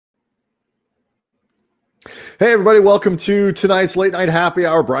Hey, everybody, welcome to tonight's Late Night Happy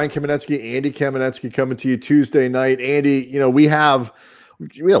Hour. Brian Kamenetsky, Andy Kamenetsky coming to you Tuesday night. Andy, we have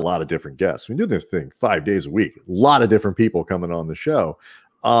a lot of different guests. We do this thing 5 days a week. A lot of different people coming on the show.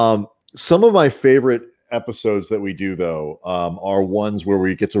 Some of my favorite episodes that we do, though, are ones where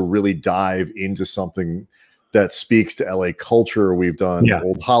we get to really dive into something that speaks to LA culture. We've done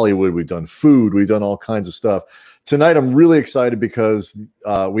old Hollywood. We've done food. We've done all kinds of stuff. Tonight, I'm really excited because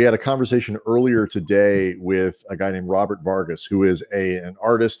we had a conversation earlier today with a guy named Robert Vargas, who is an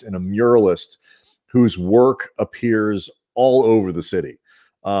artist and a muralist whose work appears all over the city,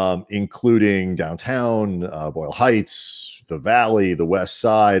 including downtown, Boyle Heights, the Valley, the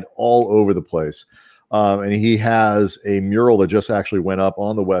Westside, all over the place. And he has a mural that just actually went up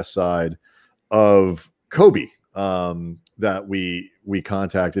on the Westside of Kobe that we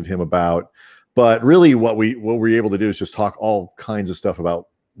contacted him about. But really what we're able to do is just talk all kinds of stuff about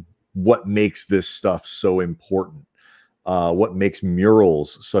what makes this stuff so important, what makes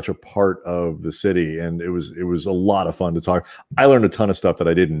murals such a part of the city. And it was a lot of fun to talk. I learned a ton of stuff that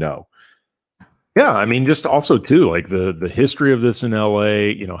I didn't know. Yeah, I mean, just also too, like the history of this in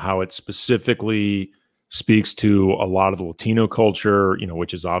LA, how it specifically speaks to a lot of the Latino culture,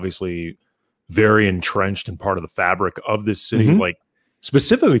 which is obviously very entrenched and part of the fabric of this city. Mm-hmm. Like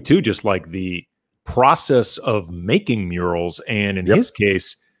specifically too, just like the process of making murals. And in his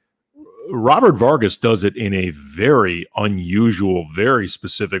case, Robert Vargas does it in a very unusual, very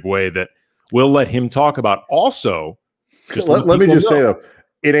specific way that we'll let him talk about. Also, let me just say though,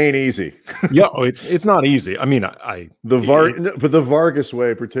 it ain't easy. Yeah, it's not easy. I mean, but the Vargas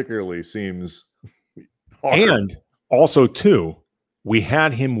way particularly seems hard. And also too, we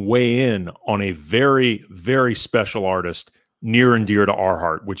had him weigh in on a very, very special artist near and dear to our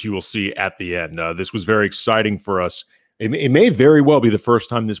heart, which you will see at the end. This was very exciting for us. It may very well be the first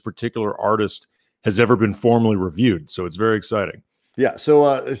time this particular artist has ever been formally reviewed. So it's very exciting. Yeah. So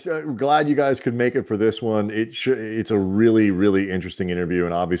I'm glad you guys could make it for this one. It's a really, really interesting interview.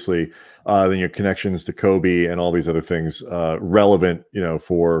 And obviously then your connections to Kobe and all these other things relevant,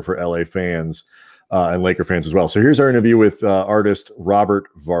 for LA fans and Laker fans as well. So here's our interview with artist Robert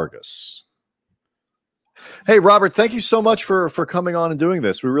Vargas. Hey, Robert, thank you so much for coming on and doing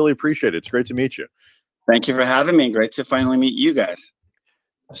this. We really appreciate it. It's great to meet you. Thank you for having me. Great to finally meet you guys.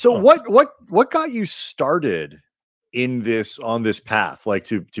 So what got you started in on this path, like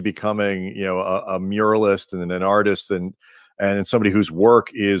to becoming, a muralist and an artist and somebody whose work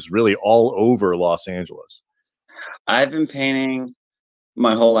is really all over Los Angeles? I've been painting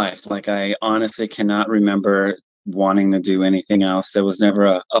my whole life. Like, I honestly cannot remember wanting to do anything else. There was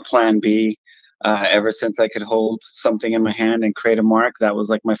never a plan B. Ever since I could hold something in my hand and create a mark, that was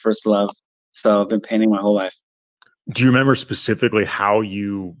like my first love. So I've been painting my whole life. Do you remember specifically how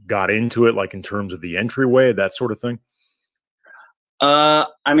you got into it, like in terms of the entryway, that sort of thing? I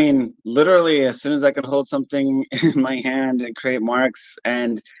mean, literally, as soon as I could hold something in my hand and create marks,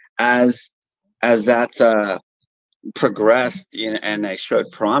 and as that progressed, and I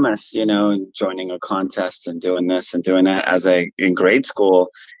showed promise, joining a contest and doing this and doing that in grade school,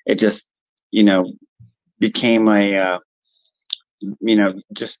 it just became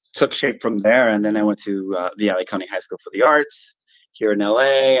just took shape from there. And then I went to the LA County High School for the Arts here in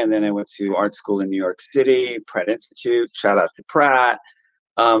LA. And then I went to art school in New York City, Pratt Institute, shout out to Pratt.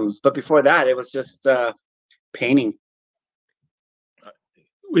 But before that, it was just painting.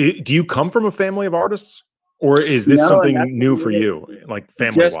 Do you come from a family of artists, or is this something new for you, like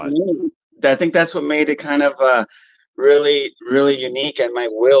family-wise? I think that's what made it kind of really, really unique. And my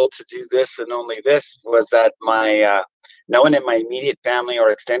will to do this and only this was that no one in my immediate family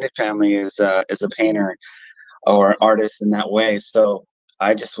or extended family is a painter or artist in that way. So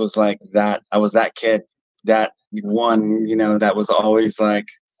I just was like that. I was that kid, that one, that was always like,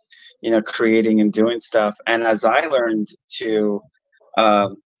 creating and doing stuff. And as I learned to,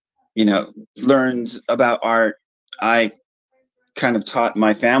 learned about art, I kind of taught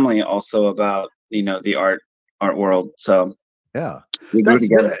my family also about, the art world. So yeah, we grew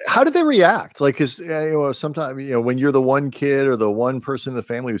together. How did they react? Like, because sometimes when you're the one kid or the one person in the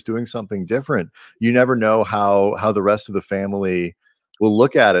family who's doing something different, you never know how the rest of the family will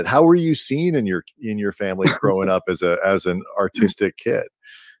look at it. How were you seen in your family growing up as an artistic kid?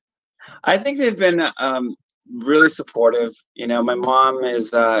 I think they've been really supportive. My mom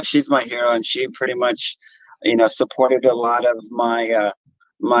is she's my hero, and she pretty much supported a lot of my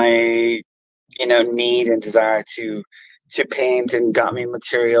need and desire to paint, and got me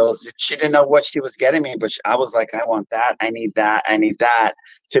materials. She didn't know what she was getting me, but I was like, I want that, I need that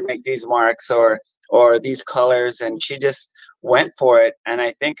to make these marks or these colors. And she just went for it. And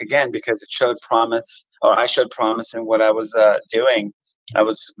I think, again, because it showed promise, or I showed promise in what I was doing, I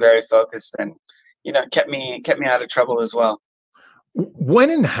was very focused, and kept me out of trouble as well. When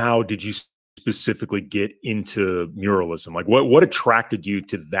and how did you specifically get into muralism? Like what attracted you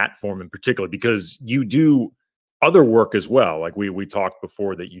to that form in particular? Because you do other work as well. Like we talked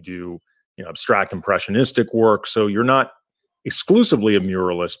before that you do, abstract impressionistic work. So you're not exclusively a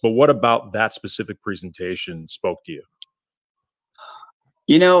muralist, but what about that specific presentation spoke to you?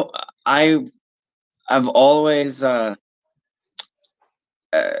 I've always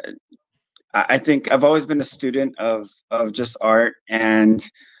I think I've always been a student of just art, and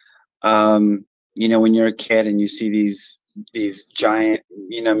when you're a kid and you see these giant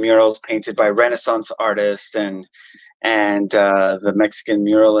murals painted by Renaissance artists and the Mexican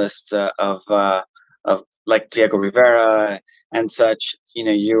muralists of like Diego Rivera and such,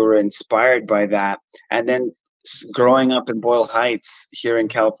 you were inspired by that. And then growing up in Boyle Heights here in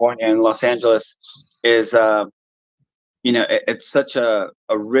California and Los Angeles is it's such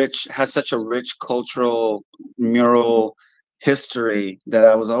has such a rich cultural mural history that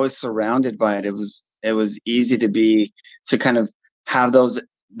I was always surrounded by it. It was easy to kind of have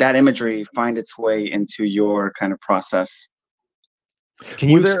that imagery find its way into your kind of process. Can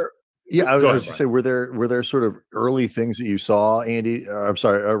you Yeah, I was to say, were there sort of early things that you saw, Andy? I'm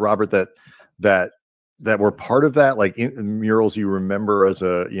sorry, Robert, that were part of that, like murals you remember as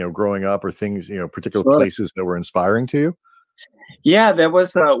growing up, or things, particular Sure. places that were inspiring to you? Yeah, there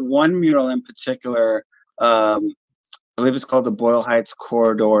was one mural in particular. I believe it's called the Boyle Heights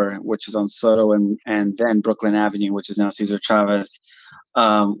Corridor, which is on Soto and then Brooklyn Avenue, which is now Cesar Chavez,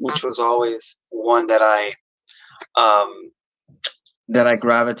 which was always one that I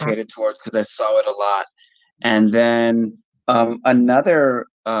gravitated towards because I saw it a lot. And then another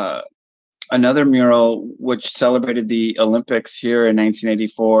mural which celebrated the Olympics here in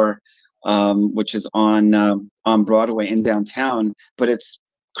 1984, which is on Broadway in downtown, but it's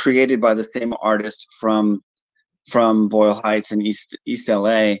created by the same artist from Boyle Heights in East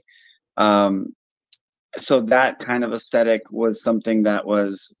LA. So that kind of aesthetic was something that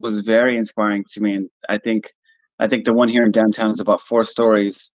was very inspiring to me. And I think the one here in downtown is about 4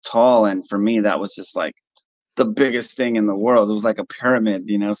 stories tall, and for me that was just like the biggest thing in the world. It was like a pyramid,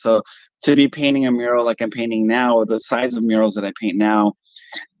 so to be painting a mural like I'm painting now, or the size of murals that I paint now,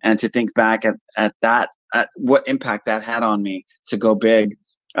 and to think back at what impact that had on me to go big,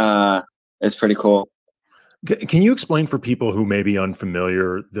 is pretty cool. Can you explain for people who may be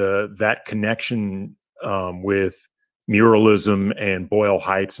unfamiliar that connection with muralism and Boyle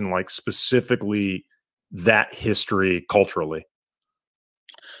Heights, and like specifically that history culturally?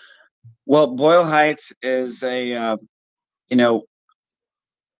 Well, Boyle Heights is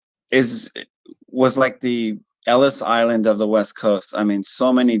was like the Ellis Island of the West Coast. I mean,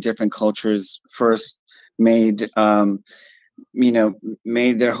 so many different cultures first made their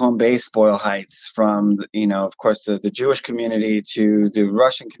home base Boyle Heights, from of course the Jewish community to the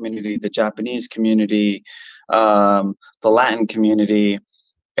Russian community, the Japanese community, the Latin community.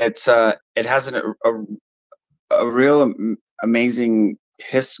 It has a real amazing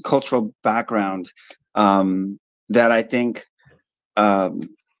cultural background that I think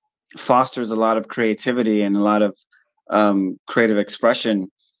fosters a lot of creativity and a lot of creative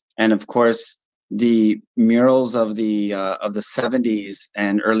expression. And of course, the murals of the 70s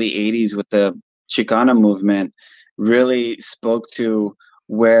and early 80s with the Chicana movement really spoke to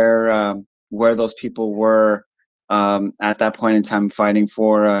where those people were at that point in time, fighting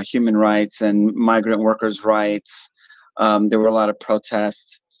for human rights and migrant workers' rights. There were a lot of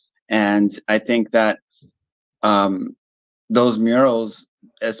protests, and I think that those murals,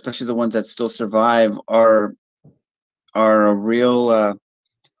 especially the ones that still survive, are a real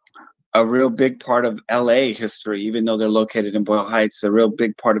big part of LA history, even though they're located in Boyle Heights. A real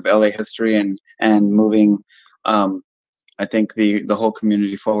big part of LA history and moving, I think, the whole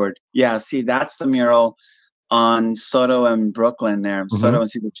community forward. Yeah, see, that's the mural on Soto and Brooklyn there, Soto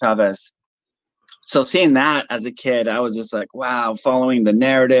and Cesar Chavez. So seeing that as a kid, I was just like, wow, following the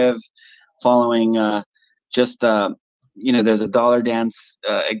narrative, following there's a dollar dance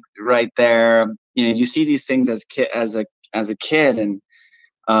right there. You see these things as a kid, and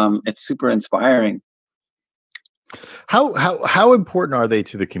it's super inspiring. How important are they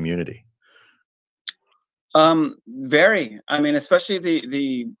to the community? Very. I mean, especially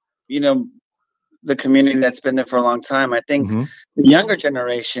the community that's been there for a long time. I think the younger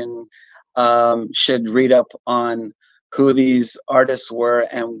generation should read up on who these artists were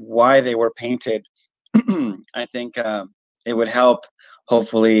and why they were painted. I think it would help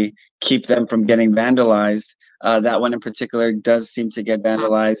hopefully keep them from getting vandalized. That one in particular does seem to get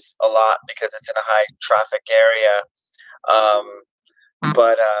vandalized a lot because it's in a high traffic area.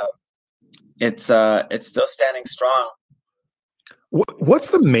 But it's still standing strong. What's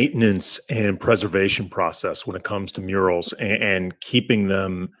the maintenance and preservation process when it comes to murals and keeping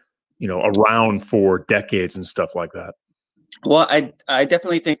them, around for decades and stuff like that? Well, I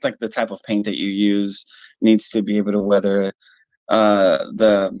definitely think like the type of paint that you use needs to be able to weather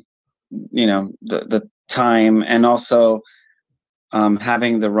the time, and also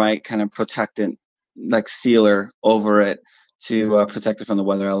having the right kind of protectant, like sealer over it to protect it from the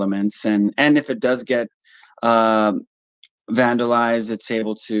weather elements. And if it does get vandalized,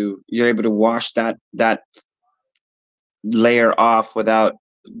 you're able to wash that layer off without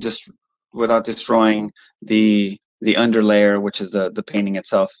destroying the underlayer, which is the painting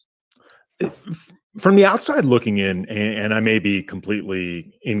itself. From the outside looking in, and I may be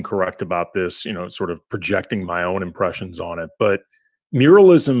completely incorrect about this, sort of projecting my own impressions on it, but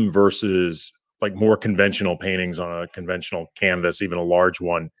muralism versus like more conventional paintings on a conventional canvas, even a large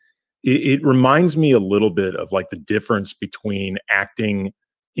one, it reminds me a little bit of like the difference between acting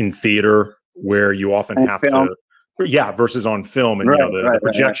in theater, where you often have to, versus on film, and the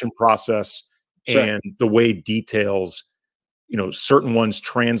projection process, sure, and the way details, certain ones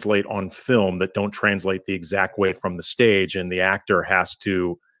translate on film that don't translate the exact way from the stage, and the actor has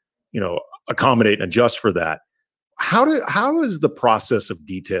to, accommodate and adjust for that. How is the process of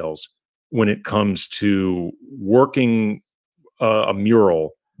details when it comes to working a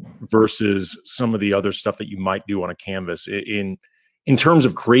mural versus some of the other stuff that you might do on a canvas, in terms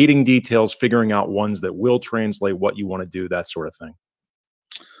of creating details, figuring out ones that will translate what you want to do, that sort of thing?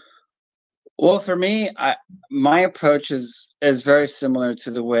 Well, for me, my approach is very similar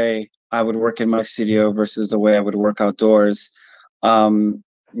to the way I would work in my studio versus the way I would work outdoors. I'd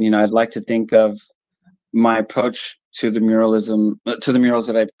like to think of my approach to the murals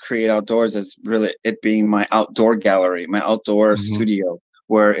that I create outdoors as really it being my outdoor gallery, my outdoor studio,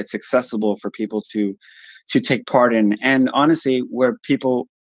 where it's accessible for people to take part in, and honestly, where people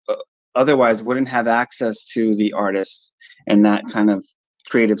otherwise wouldn't have access to the artists and that kind of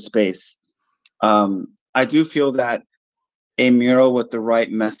creative space. I do feel that a mural with the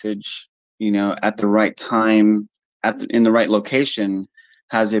right message, at the right time, in the right location,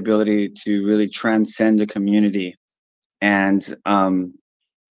 has the ability to really transcend a community, and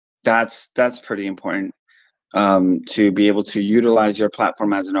that's pretty important, to be able to utilize your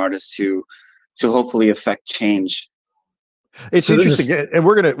platform as an artist to hopefully affect change. It's interesting, and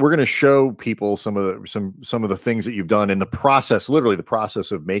we're gonna show people some of the things that you've done in the process, literally the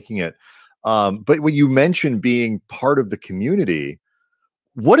process of making it. But when you mentioned being part of the community,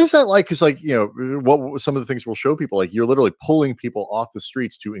 what is that like? Because what some of the things we'll show people, like you're literally pulling people off the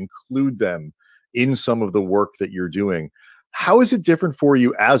streets to include them in some of the work that you're doing. How is it different for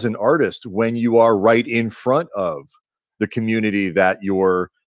you as an artist when you are right in front of the community that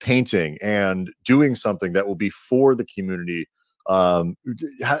you're painting and doing something that will be for the community?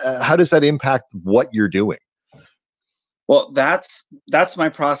 How does that impact what you're doing? Well, that's my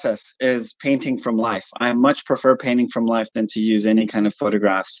process, is painting from life. I much prefer painting from life than to use any kind of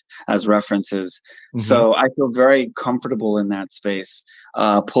photographs as references. So I feel very comfortable in that space,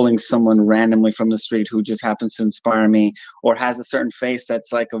 pulling someone randomly from the street who just happens to inspire me, or has a certain face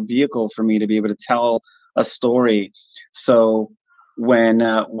that's like a vehicle for me to be able to tell a story. So when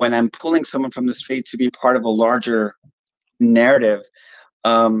I'm pulling someone from the street to be part of a larger narrative,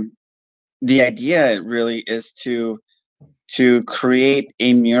 the idea really is to create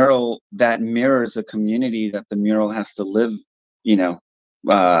a mural that mirrors a community that the mural has to live,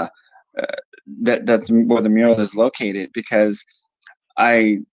 that's where the mural is located, because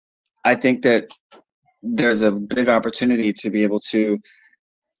I think that there's a big opportunity to be able to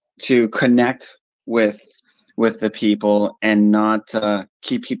connect with the people and not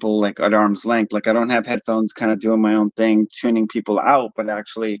keep people like at arm's length. Like I don't have headphones kind of doing my own thing, tuning people out, but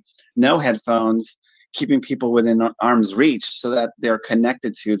actually no headphones, keeping people within arm's reach so that they're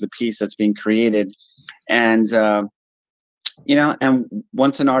connected to the piece that's being created. And, and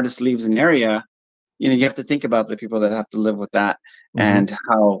once an artist leaves an area, you have to think about the people that have to live with that and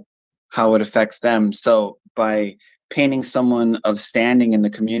how it affects them. So by painting someone of standing in the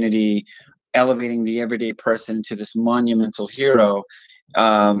community, elevating the everyday person to this monumental hero,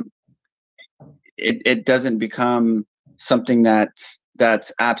 it doesn't become something that's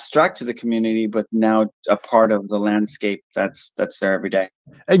that's abstract to the community, but now a part of the landscape that's there every day.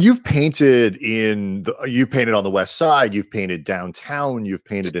 And you've painted on the West Side, you've painted downtown, you've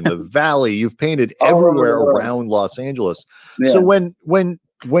painted in the Valley, you've painted everywhere around Los Angeles. Yeah. So when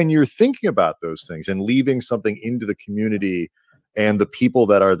you're thinking about those things and leaving something into the community and the people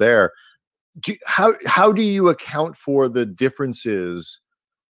that are there, how do you account for the differences?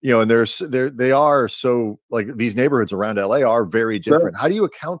 You know, and they are so, like, these neighborhoods around LA are very different. Sure. How do you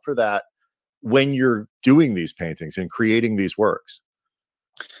account for that when you're doing these paintings and creating these works?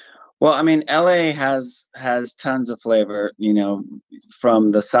 Well, I mean, LA has tons of flavor, you know, from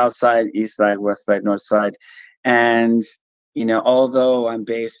the South Side, East Side, West Side, North Side. And, you know, although I'm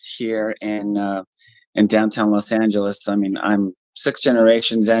based here in downtown Los Angeles, I mean, I'm 6th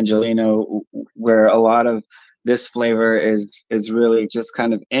generation Angelino, where a lot of this flavor is really just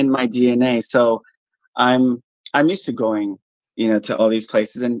kind of in my DNA. So I'm used to going, you know, to all these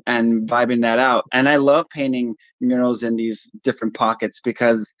places and vibing that out. And I love painting murals in these different pockets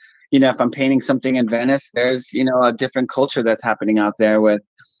because, you know, if I'm painting something in Venice, there's, you know, a different culture that's happening out there with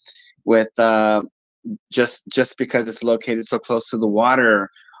just because it's located so close to the water,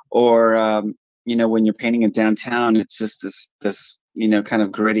 or you know, when you're painting in downtown, it's just this you know, kind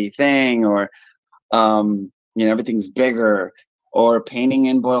of gritty thing, or you know, everything's bigger, or painting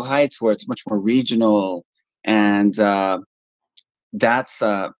in Boyle Heights where it's much more regional, and that's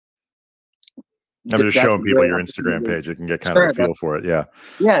I'm just showing people your Instagram page. You can get kind of a feel for it. Yeah.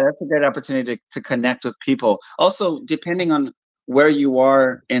 Yeah, that's a great opportunity to connect with people. Also, depending on where you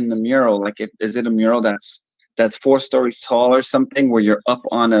are in the mural, like, is it a mural that's 4 stories tall or something, where you're up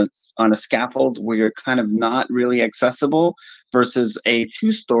on a scaffold where you're kind of not really accessible, versus a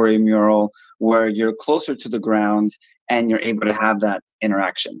 2-story mural where you're closer to the ground and you're able to have that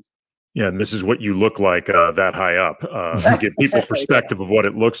interaction. Yeah, and this is what you look like that high up. Give people perspective of what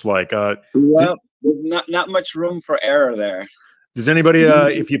it looks like. Well, there's not much room for error there. Does anybody,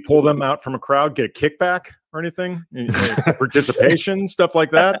 if you pull them out from a crowd, get a kickback or anything? Participation, stuff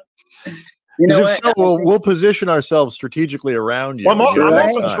like that? You know, so we'll position ourselves strategically around you. Well,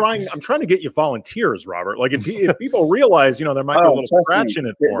 I'm trying to get you volunteers, Robert. Like, if people realize, you know, there might be a little scratch in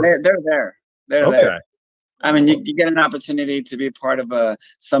it for them. They're there. They're there. I mean, you get an opportunity to be part of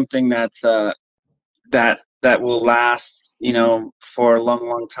something that's that will last, you know, for a long,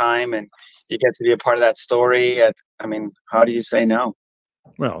 long time, and you get to be a part of that story. I mean, how do you say no?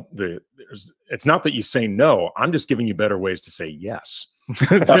 Well, it's not that you say no. I'm just giving you better ways to say yes.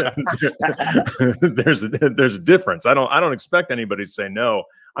 There's a difference. I don't expect anybody to say no.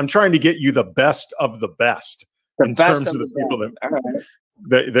 I'm trying to get you the best of the best in terms of the people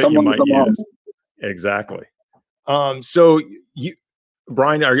that you might use. Exactly. So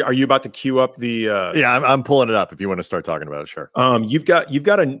Brian, are you about to queue up the? Yeah, I'm pulling it up. If you want to start talking about it, sure. You've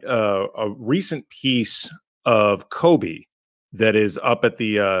got a recent piece of Kobe that is up at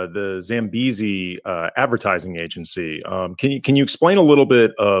the Zambezi advertising agency. Can you explain a little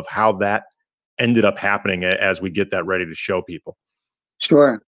bit of how that ended up happening as we get that ready to show people?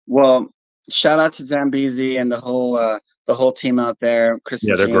 Sure. Well, shout out to Zambezi and the whole team out there. Chris,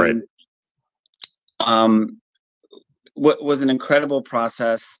 yeah, they're great. What was an incredible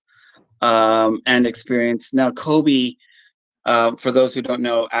process and experience. Now, Kobe, for those who don't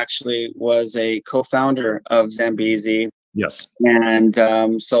know, actually was a co-founder of Zambezi. Yes. And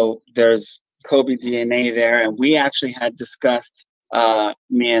so there's Kobe DNA there. And we actually had discussed,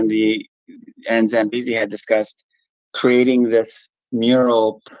 me and Zambezi had discussed creating this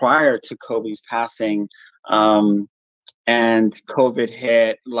mural prior to Kobe's passing. And COVID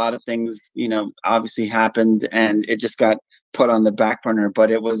hit, a lot of things, you know, obviously happened, and it just got put on the back burner, but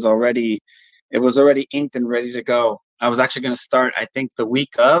it was already inked and ready to go. I was actually going to start, I think, the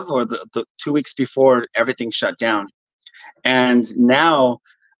week of, or the 2 weeks before everything shut down. And now,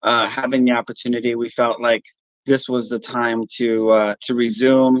 having the opportunity, we felt like this was the time to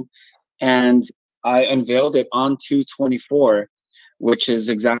resume. And I unveiled it on 2/24, which is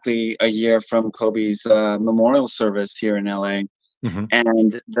exactly a year from Kobe's memorial service here in LA. Mm-hmm.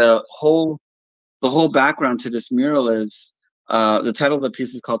 And the whole background to this mural is, the title of the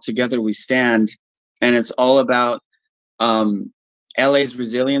piece is called "Together We Stand," and it's all about LA's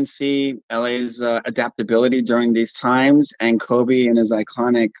resiliency, LA's adaptability during these times, and Kobe and his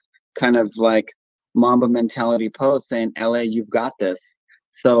iconic kind of like Mamba mentality pose saying, "LA, you've got this."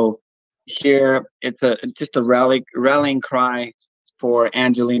 So here it's just a rallying cry for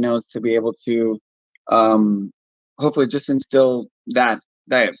Angelinos to be able to hopefully just instill that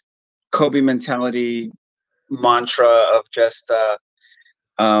Kobe mentality mantra of just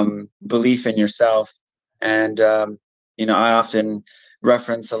belief in yourself. And you know, I often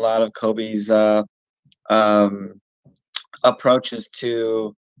reference a lot of Kobe's um, approaches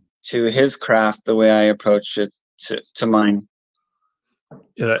to his craft the way I approach it to mine.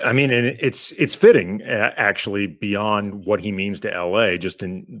 I mean, and it's fitting actually beyond what he means to LA, just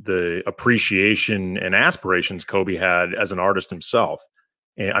in the appreciation and aspirations Kobe had as an artist himself.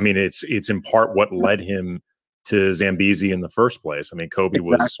 And I mean, it's in part what led him to Zambezi in the first place. I mean, Kobe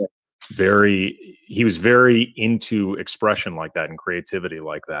was he was very into expression like that and creativity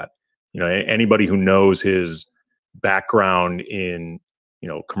like that. You know, anybody who knows his background in, you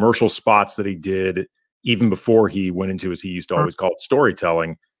know, commercial spots that he did, even before he went into, as he used to always call it,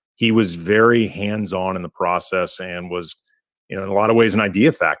 storytelling, he was very hands-on in the process and was, you know, in a lot of ways an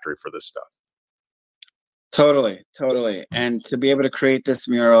idea factory for this stuff. Totally. And to be able to create this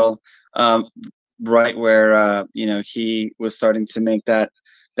mural right where you know, he was starting to make that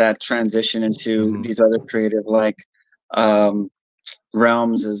transition into these other creative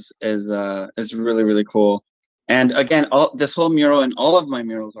realms is really, really cool. And again, this whole mural and all of my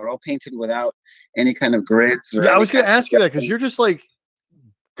murals are all painted without any kind of grids. Yeah, I was going to ask you that, because you're just like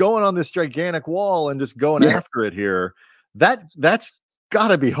going on this gigantic wall and just going after it here. That's got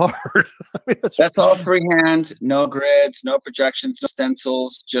to be hard. I mean, that's all freehand, no grids, no projections, no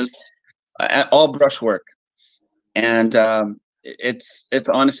stencils, just all brushwork. And it's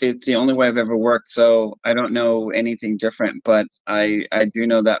honestly, it's the only way I've ever worked. So I don't know anything different, but I do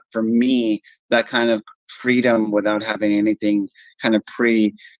know that for me, that kind of freedom without having anything kind of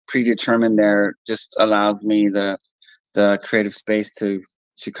predetermined there just allows me the creative space to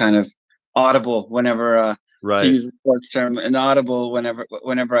kind of audible whenever to use the sports term, an audible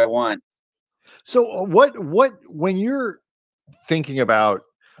whenever I want. So what when you're thinking about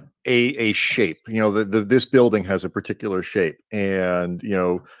a shape, you know, this building has a particular shape, and you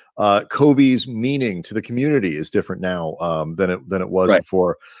know, Kobe's meaning to the community is different now than it was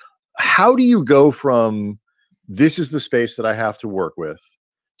before. How do you go from this is the space that I have to work with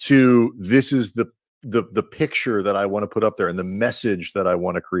to this is the picture that I want to put up there and the message that I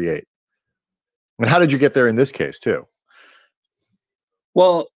want to create? And how did you get there in this case too?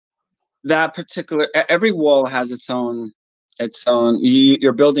 Well, that particular, every wall has its own,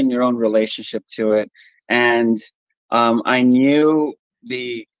 you're building your own relationship to it. And I knew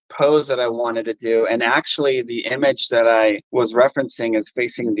the pose that I wanted to do. And actually the image that I was referencing is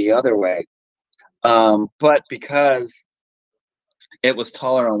facing the other way. But because it was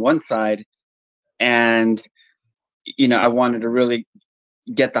taller on one side and, you know, I wanted to really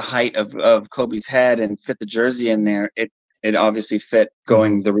get the height of Kobe's head and fit the jersey in there, it obviously fit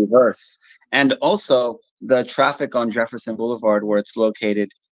going the reverse. And also the traffic on Jefferson Boulevard, where it's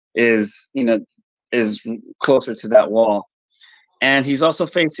located, is, you know, is closer to that wall. And he's also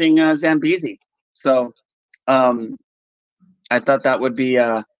facing Zambezi. So I thought that would be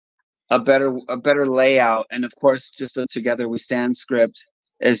a better layout. And of course, just a Together We Stand script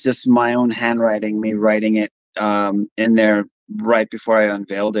is just my own handwriting, me writing it in there right before I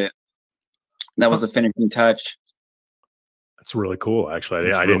unveiled it. That was a finishing touch. That's really cool.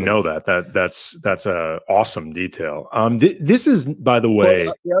 Actually, I didn't know that. That's a awesome detail. This is, by the way,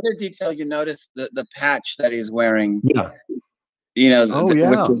 the other detail you notice, the patch that he's wearing. Yeah. You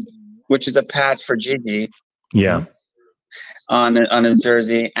know, which is a patch for Gigi. Yeah. On his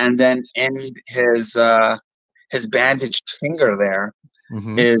jersey, and then in his bandaged finger there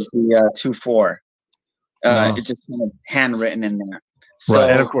is the 2-4. It's just kind of handwritten in there. So,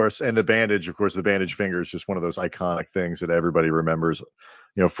 and of course, and the bandage finger is just one of those iconic things that everybody remembers,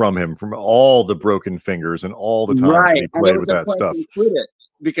 you know, from him, from all the broken fingers and all the times he played with that stuff.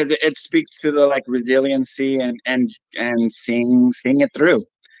 Because it speaks to the resiliency and seeing it through.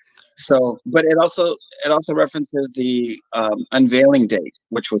 So, but it also references the unveiling date,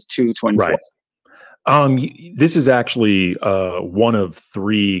 which was 2/24. Right. This is actually one of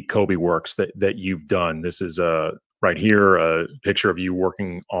 3 Kobe works that you've done. This is right here, a picture of you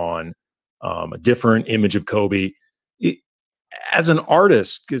working on a different image of Kobe. As an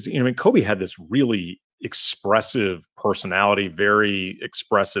artist, because, you know, I mean, Kobe had this really expressive personality, very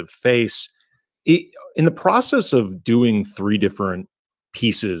expressive face. In the process of doing 3 different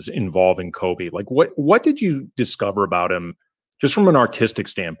pieces involving Kobe, like what did you discover about him, just from an artistic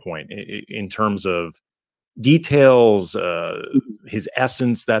standpoint, in terms of details, his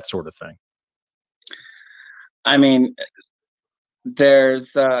essence, that sort of thing? I mean,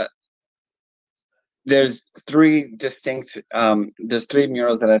 there's 3 distinct there's 3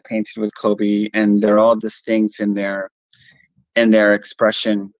 murals that I painted with Kobe, and they're all distinct in their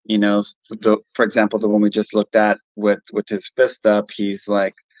expression. You know, for example, the one we just looked at with his fist up, he's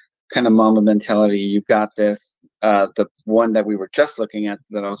like kind of Mamba mentality. You got this. the one that we were just looking at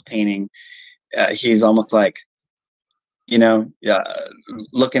that I was painting, he's almost like,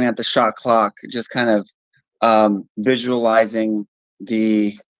 looking at the shot clock, just kind of visualizing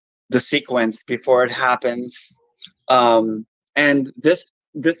the sequence before it happens. And this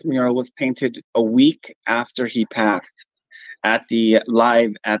mural was painted a week after he passed at the LA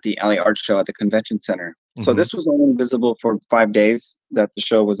Art Show at the convention center. Mm-hmm. So this was only visible for 5 days that the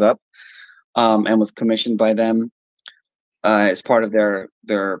show was up, and was commissioned by them as part of their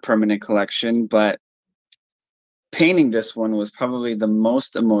permanent collection. But painting this one was probably the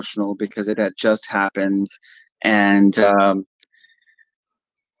most emotional because it had just happened, and there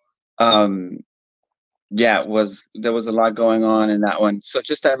was a lot going on in that one. So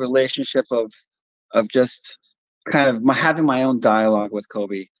just that relationship of just kind of having my own dialogue with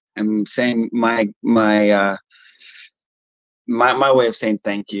Kobe and saying my way of saying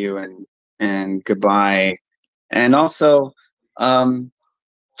thank you and goodbye, and also to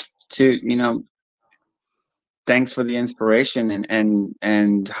thanks for the inspiration and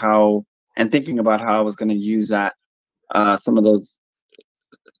thinking about how I was going to use that, some of the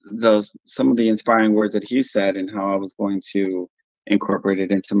inspiring words that he said, and how I was going to incorporate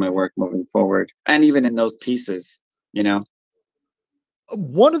it into my work moving forward, and even in those pieces.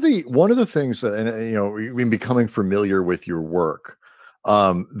 One of the things that, and in becoming familiar with your work,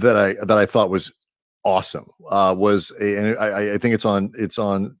 that I thought was awesome, was and I think it's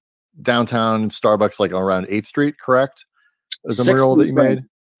on downtown Starbucks, like around 8th Street, correct? Is a mural that you made?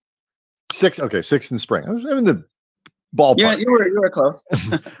 6th and Spring. I was in the ballpark. Yeah, you were close.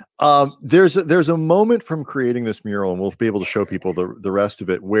 There's a moment from creating this mural, and we'll be able to show people the rest of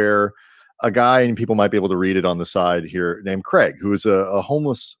it, where a guy, and people might be able to read it on the side here, named Craig, who is a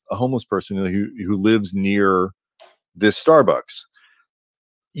homeless person who lives near this Starbucks.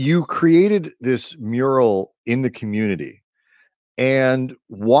 You created this mural in the community, and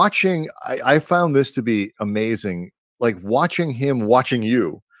I found this to be amazing. Like watching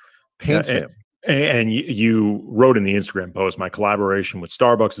you paint him. And you wrote in the Instagram post, my collaboration with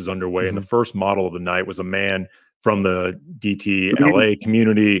Starbucks is underway. Mm-hmm. And the first model of the night was a man from the DT LA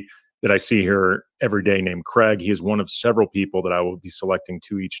community that I see here every day, named Craig. He is one of several people that I will be selecting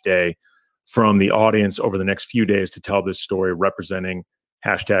 2 each day from the audience over the next few days to tell this story, representing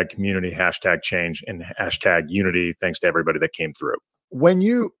 #community, #change, and #unity. Thanks to everybody that came through. When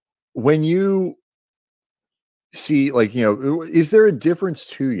you see, is there a difference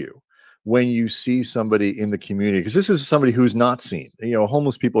to you when you see somebody in the community? Because this is somebody who's not seen.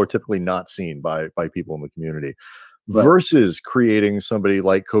 Homeless people are typically not seen by people in the community. Right. Versus creating somebody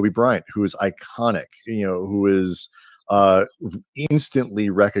like Kobe Bryant, who is iconic, who is instantly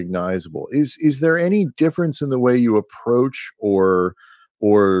recognizable. Is there any difference in the way you approach or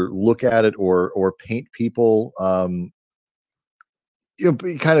look at it or paint people? Kind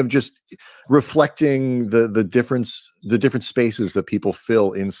of just reflecting the different spaces that people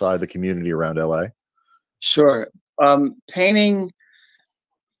fill inside the community around LA. Sure.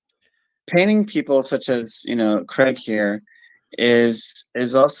 Painting people such as Craig here is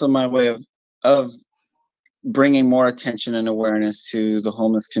also my way of bringing more attention and awareness to the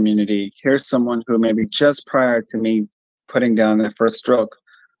homeless community. Here's someone who maybe just prior to me putting down their first stroke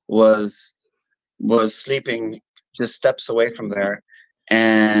was sleeping just steps away from there,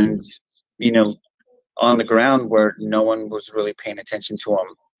 and on the ground where no one was really paying attention to him.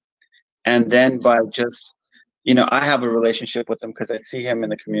 And then by just I have a relationship with him because I see him in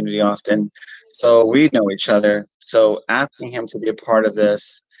the community often, so we know each other. So asking him to be a part of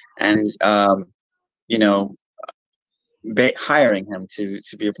this, and hiring him to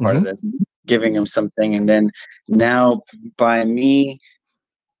be a part of this, giving him something, and then now by me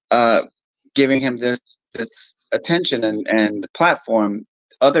giving him this attention and platform,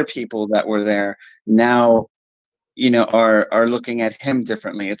 other people that were there now are looking at him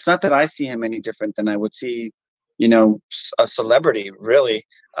differently. It's not that I see him any different than I would see a celebrity, really.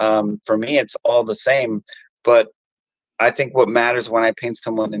 For me, it's all the same. But I think what matters when I paint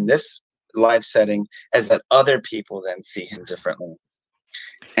someone in this live setting is that other people then see him differently,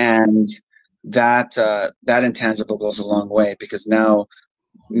 and that intangible goes a long way, because now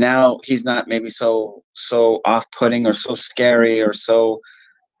he's not maybe so off-putting or so scary or so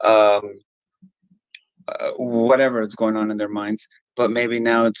whatever is going on in their minds. But maybe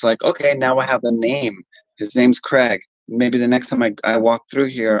now it's like, okay, now I have a name. His name's Craig. Maybe the next time I walk through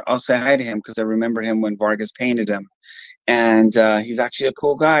here, I'll say hi to him because I remember him when Vargas painted him. And he's actually a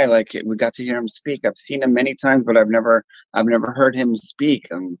cool guy. Like, we got to hear him speak. I've seen him many times, but I've never heard him speak.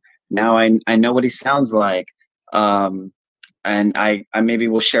 And now I know what he sounds like. And I maybe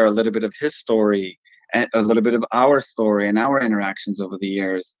will share a little bit of his story a little bit of our story and our interactions over the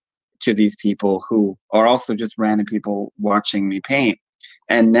years to these people who are also just random people watching me paint.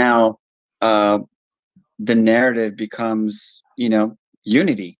 And now the narrative becomes,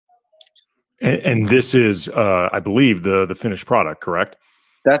 unity. And this is, I believe, the finished product, correct?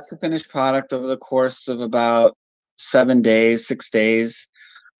 That's the finished product over the course of about 6 days,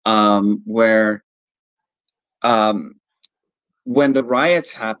 where when the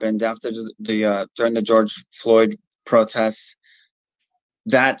riots happened after during the George Floyd protests,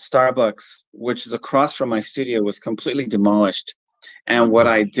 that Starbucks, which is across from my studio, was completely demolished. And what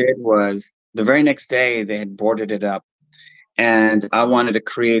I did was, the very next day, they had boarded it up. And I wanted to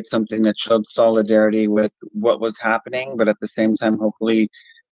create something that showed solidarity with what was happening, but at the same time, hopefully,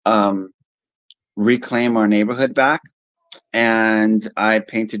 reclaim our neighborhood back. And I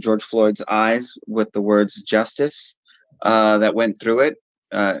painted George Floyd's eyes with the words "justice" that went through it.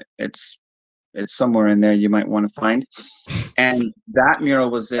 It's somewhere in there, you might want to find. And that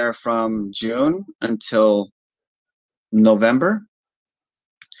mural was there from June until November.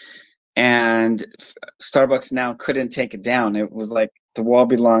 And Starbucks now couldn't take it down. It was like the wall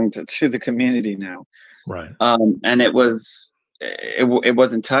belonged to the community now. Right. And it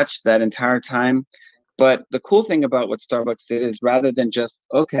wasn't touched that entire time. But the cool thing about what Starbucks did is, rather than just,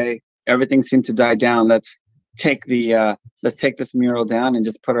 okay, everything seemed to die down, let's take this mural down and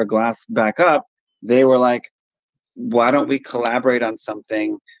just put our glass back up, they were like, why don't we collaborate on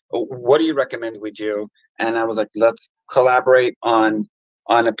something? What do you recommend we do? And I was like, let's collaborate on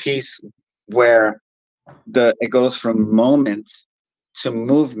a piece where it goes from moment to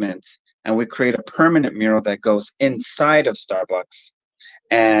movement, and we create a permanent mural that goes inside of Starbucks,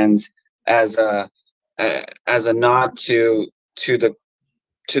 and as a nod to the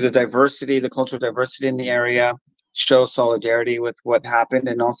diversity, the cultural diversity in the area, show solidarity with what happened.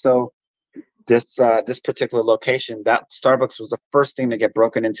 And also this particular location, that Starbucks was the first thing to get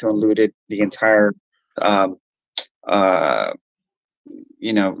broken into and looted the entire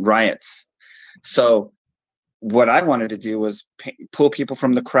riots. So what I wanted to do was pull people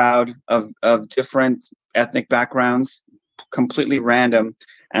from the crowd of different ethnic backgrounds, completely random,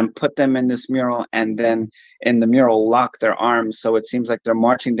 and put them in this mural, and then in the mural lock their arms, so it seems like they're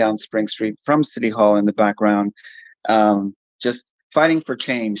marching down Spring Street from City Hall in the background, just fighting for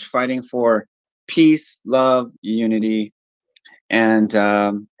change, fighting for peace, love, unity, and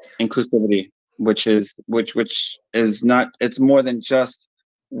inclusivity, which is not, it's more than just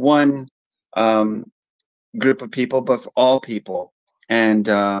one group of people, but for all people. And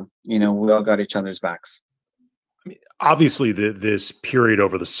we all got each other's backs. I mean, obviously, this period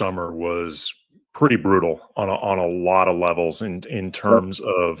over the summer was pretty brutal on a lot of levels in terms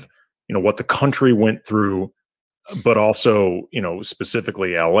of what the country went through, but also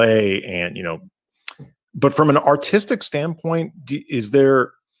specifically LA, and but from an artistic standpoint, is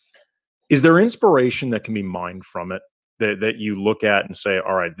there inspiration that can be mined from it that you look at and say,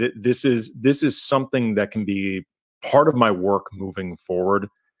 all right, this is something that can be part of my work moving forward?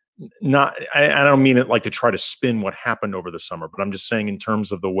 I don't mean it like to try to spin what happened over the summer, but I'm just saying in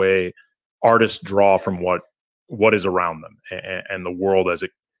terms of the way artists draw from what is around them and the world as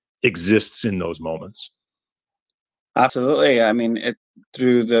it exists in those moments. Absolutely. I mean,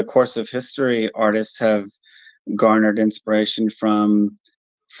 through the course of history, artists have garnered inspiration from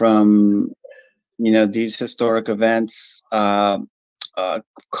these historic events,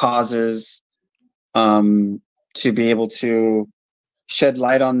 causes, to be able to shed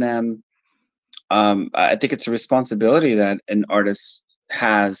light on them. I think it's a responsibility that an artist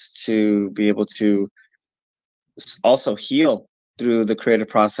has to be able to also heal through the creative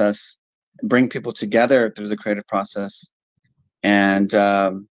process, bring people together through the creative process, and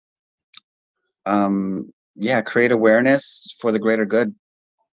create awareness for the greater good.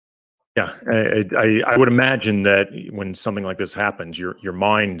 Yeah, I would imagine that when something like this happens, your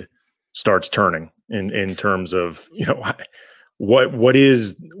mind starts turning in terms of what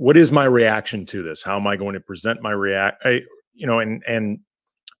is my reaction to this? How am I going to present my and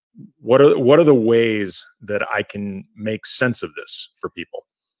what are the ways that I can make sense of this for people?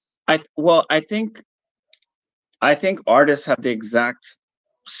 I think artists have the exact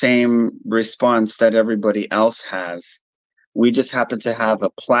same response that everybody else has. We just happen to have a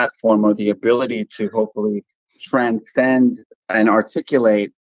platform or the ability to hopefully transcend and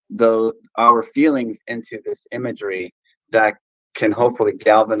articulate our feelings into this imagery that can hopefully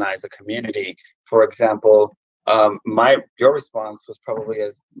galvanize a community. For example, your response was probably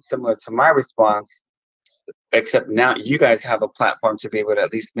as similar to my response, except now you guys have a platform to be able to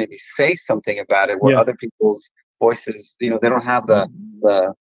at least maybe say something about it, where other people's voices, they don't have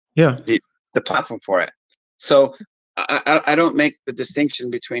the the platform for it. So I don't make the distinction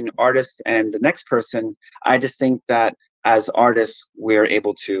between artist and the next person. I just think that as artists, we're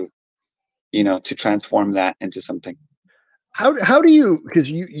able to, you know, to transform that into something. How do you, because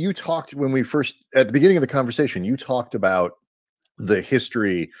you talked when we first, at the beginning of the conversation, you talked about the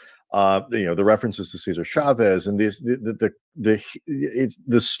history, you know, the references to Cesar Chavez and this, it's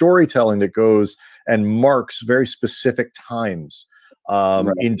the storytelling that goes and marks very specific times Right.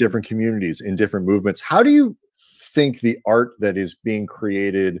 in different communities, in different movements. How do you think the art that is being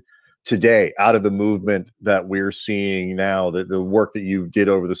created today out of the movement that we're seeing now, the work that you did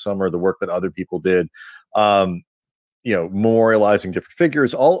over the summer, the work that other people did, you know, memorializing different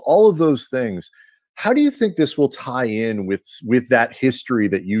figures, all of those things, how do you think this will tie in with that history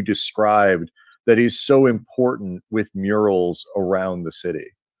that you described that is so important with murals around the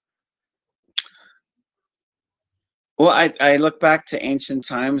city? Well, I look back to ancient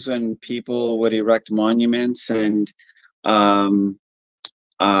times when people would erect monuments and to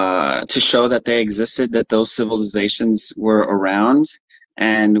show that they existed, that those civilizations were around.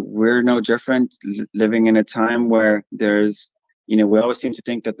 And we're no different, living in a time where there's, you know, we always seem to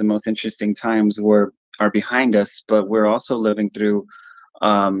think that the most interesting times are behind us, but we're also living through,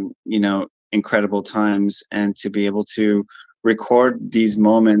 you know, incredible times. And to be able to record these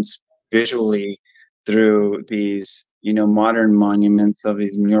moments visually through these, you know, modern monuments of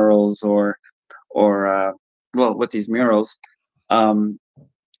these murals or well, with these murals,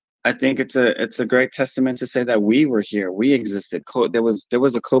 I think it's a great testament to say that we were here, we existed. There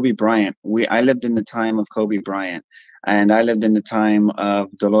was a Kobe Bryant. I lived in the time of Kobe Bryant, and I lived in the time of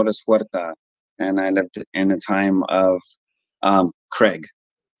Dolores Huerta, and I lived in the time of Craig.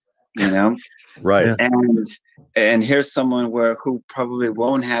 You know, Right. And here's someone who probably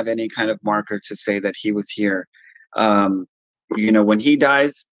won't have any kind of marker to say that he was here. You know, when he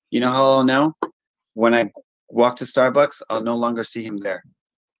dies, you know how I'll know? When I walk to Starbucks, I'll no longer see him there.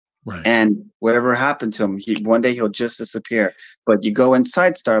 Right. And whatever happened to him, one day he'll just disappear. But you go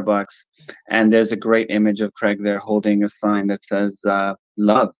inside Starbucks, and there's a great image of Craig there holding a sign that says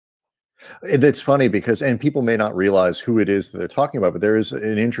love. It's funny because, and people may not realize who it is that they're talking about, but there is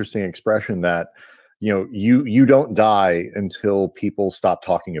an interesting expression that, you know, you don't die until people stop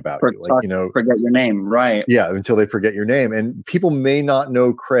talking about you. Like, you know, forget your name, right? Yeah, until they forget your name. And people may not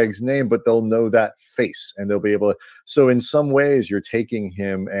know Craig's name, but they'll know that face, and they'll be able to. So in some ways, you're taking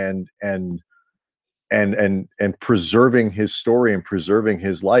him and preserving his story and preserving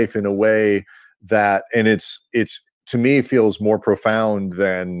his life in a way that, and it's to me feels more profound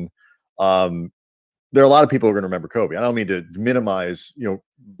than. There are a lot of people who are going to remember Kobe. I don't mean to minimize, you know,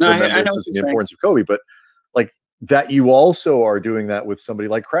 remembrances and the importance of Kobe, but like that you also are doing that with somebody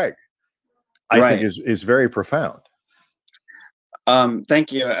like Craig, I think is very profound.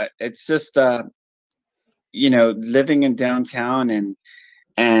 Thank you. It's just, you know, living in downtown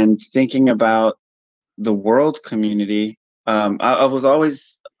and thinking about the world community. I was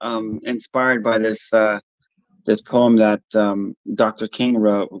always inspired by this poem that Dr. King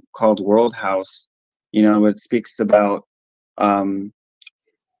wrote called World House. You know, it speaks about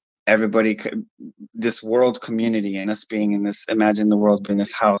everybody, this world community, and us being in this, imagine the world being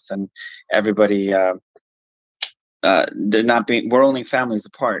this house, and everybody, they're not being, we're only families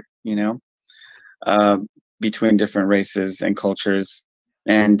apart, you know, between different races and cultures.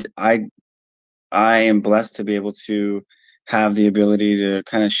 And I am blessed to be able to have the ability to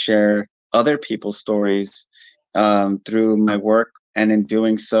kind of share other people's stories through my work, and in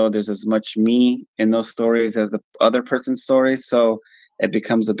doing so, there's as much me in those stories as the other person's stories, so it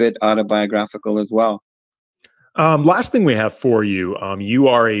becomes a bit autobiographical as well. Last thing we have for you, you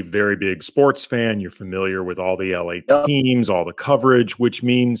are a very big sports fan. You're familiar with all the LA teams, all the coverage, which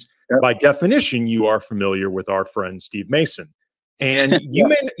means by definition, you are familiar with our friend Steve Mason. And you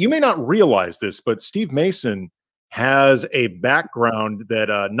may not realize this, but Steve Mason has a background that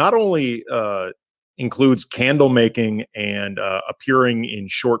not only includes candle making and appearing in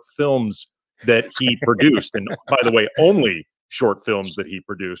short films that he produced. And by the way, only short films that he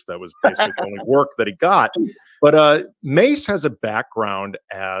produced. That was basically the only work that he got. But Mace has a background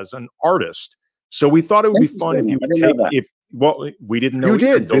as an artist. So we thought it would be fun if you would take, well, we didn't know. You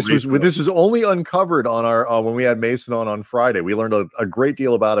did. This was only uncovered on our when we had Mason on Friday. We learned a great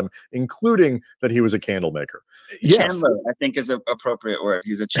deal about him, including that he was a candle maker. Chandler, I think, is an appropriate word.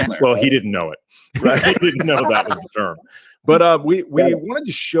 He's a chandler. Well, he didn't know it. Right? He didn't know that was the term. But we wanted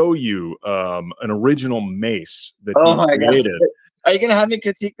to show you an original mace that he created. God. Are you going to have me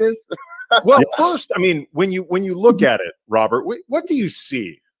critique this? Well, first, I mean, when you look at it, Robert, what do you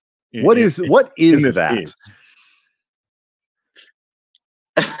see? What is that?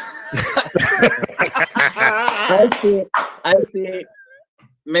 I see,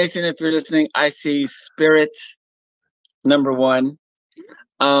 Mason, if you're listening, I see spirit, number one.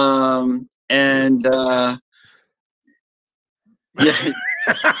 And yeah,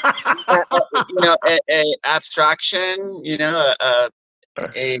 a abstraction,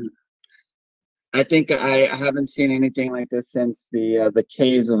 I think I haven't seen anything like this since the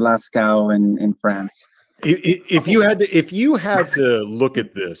caves of Lascaux in France. If you had to look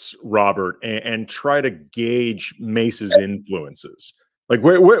at this, Robert, and try to gauge Mace's influences, like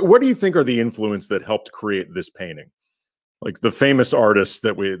what do you think are the influence that helped create this painting? Like the famous artists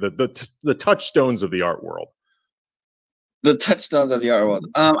that the touchstones of the art world. The touchstones of the art world.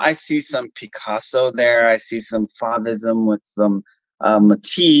 I see some Picasso there. I see some Fauvism with some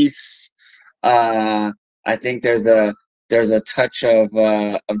Matisse. I think there's a touch of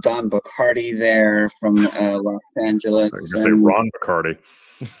Don Bacardi there from Los Angeles. I was gonna say Ron Bacardi.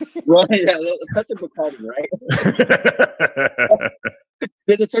 Well, yeah, a touch of Bacardi, right?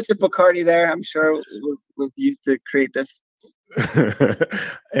 There's a touch of Bacardi there. I'm sure it was used to create this.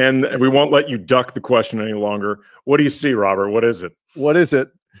 And we won't let you duck the question any longer. What do you see, Robert? What is it? What is it?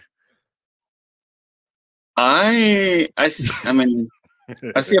 I mean,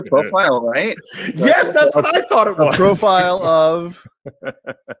 I see a profile, right? Yes, that's what I thought it was. A profile of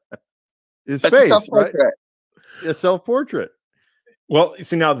his face, right? A self-portrait. Well,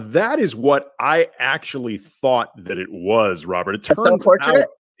 see, now that is what I actually thought that it was, Robert. It turns a self-portrait?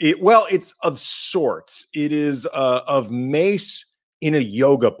 out it's of sorts. It is of Mace in a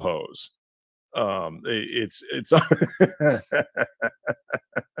yoga pose. It's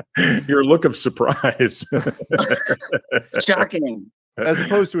your look of surprise. Shocking. As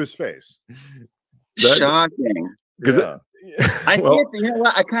opposed to his face. Shocking. Because I see it. You know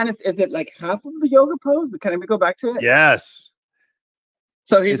what? Is it like half of the yoga pose? Can we go back to it? Yes.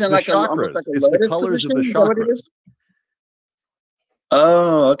 So he's in like almost like a it's the colors position? of the chakras.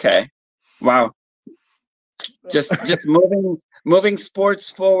 Oh, okay. Wow. Just moving sports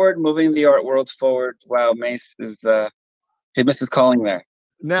forward, moving the art world forward. Wow, Mace is he missed his calling there.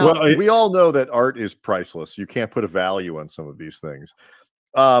 Now we all know that art is priceless. You can't put a value on some of these things.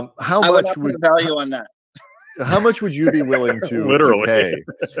 How much would put a value on that? How much would you be willing to, Literally. to pay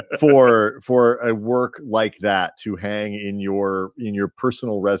for a work like that to hang in your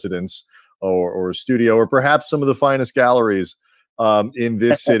personal residence or studio, or perhaps some of the finest galleries in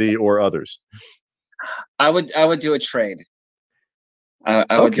this city or others? I would do a trade.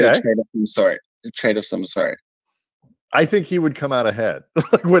 I would do a trade of some sort. A trade of some sort. I think he would come out ahead.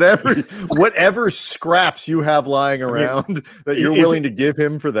 Like whatever scraps you have lying around that you're willing to give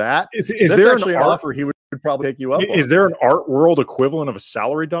him for that. Is that's there actually an offer he would probably take you up on. Is there an art world equivalent of a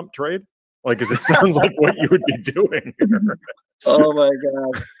salary dump trade? Like, because it sounds like what you would be doing here. Oh my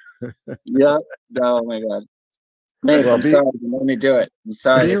god. Yeah. Oh my god. Maybe I'm sorry. Let me do it. I'm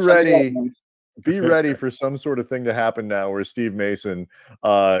sorry. Be ready. Be ready for some sort of thing to happen now where Steve Mason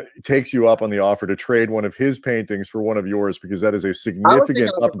takes you up on the offer to trade one of his paintings for one of yours, because that is a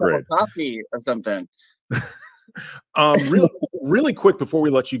significant upgrade. Coffee or something. Really quick before we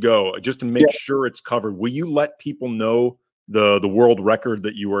let you go, just to make sure it's covered, will you let people know the world record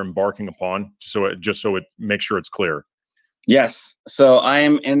that you are embarking upon, just so it makes sure it's clear? Yes. So I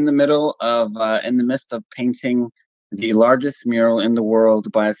am in the midst of painting the largest mural in the world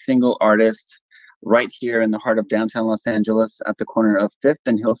by a single artist right here in the heart of downtown Los Angeles at the corner of 5th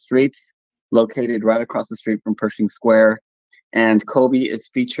and Hill Streets, located right across the street from Pershing Square. And Kobe is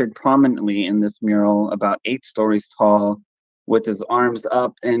featured prominently in this mural, about 8 stories tall, with his arms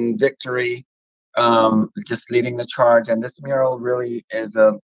up in victory, just leading the charge. And this mural really is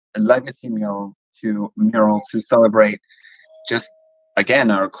a legacy mural to celebrate just, again,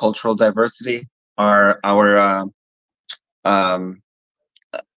 our cultural diversity, our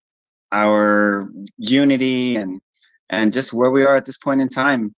unity, and just where we are at this point in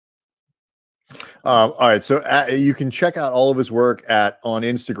time. All right, so you can check out all of his work on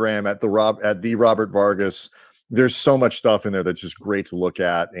Instagram at the Robert Vargas. There's so much stuff in there that's just great to look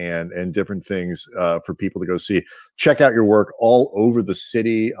at, and different things for people to go see. Check out your work all over the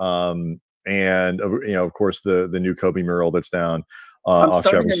city, and of course the new Kobe mural that's down off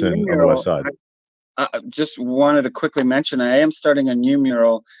Jefferson on the west side. I just wanted to quickly mention I am starting a new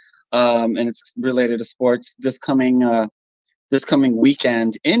mural, and it's related to sports this coming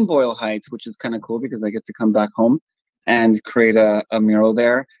weekend in Boyle Heights, which is kind of cool because I get to come back home and create a mural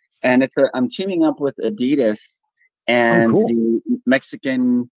there. And I'm teaming up with Adidas and the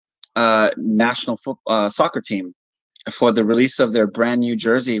Mexican national soccer team for the release of their brand new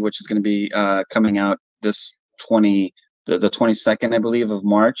jersey, which is going to be coming out the 22nd, I believe, of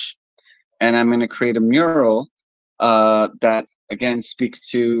March. and I'm going to create a mural that again speaks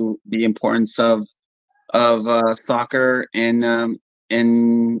to the importance of soccer in our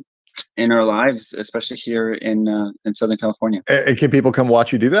lives, especially here in Southern California. And can people come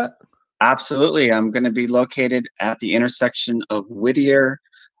watch you do that? Absolutely. I'm going to be located at the intersection of Whittier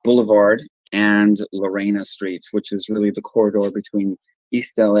Boulevard and Lorena Streets, which is really the corridor between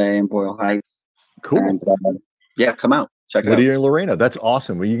East LA and Boyle Heights. Cool. And yeah, come out. Check it out. Whittier and Lorena. That's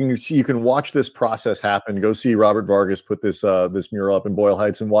awesome. Well, you can watch this process happen. Go see Robert Vargas put this this mural up in Boyle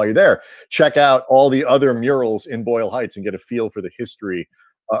Heights, and while you're there, check out all the other murals in Boyle Heights and get a feel for the history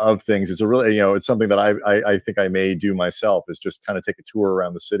of things. It's a really, it's something that I think I may do myself, is just kind of take a tour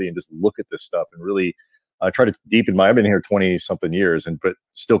around the city and just look at this stuff and really try to deepen I've been here 20 something years, but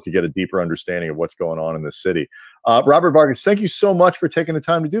still could get a deeper understanding of what's going on in this city. Robert Vargas, thank you so much for taking the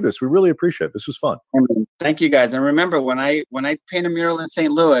time to do this. We really appreciate it. This was fun. Thank you, guys. And remember, when I paint a mural in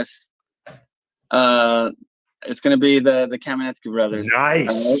St. Louis, it's going to be the Kamenetsky brothers.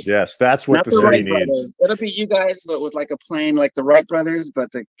 Nice. Yes, that's what the city needs. Brothers. It'll be you guys, but with like a plane, like the Wright brothers,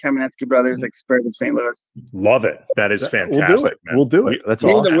 but the Kamenetsky brothers, like Spirit of St. Louis. Love it. That is fantastic. We'll do it. Man. We'll do it. That's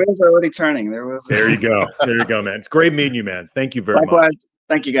awesome. The wheels are already turning. There you go. There you go, man. It's great meeting you, man. Thank you very much.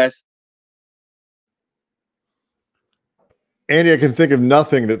 Thank you, guys. Andy, I can think of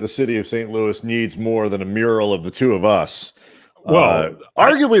nothing that the city of St. Louis needs more than a mural of the two of us. Well,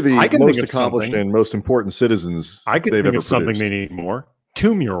 arguably the most accomplished and most important citizens I can they've think ever of something produced. they need more.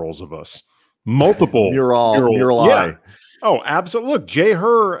 2 murals of us. Multiple mural. Yeah. Oh, absolutely. Look, Jay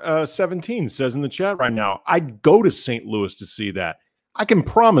Her 17 says in the chat right now, I'd go to St. Louis to see that. I can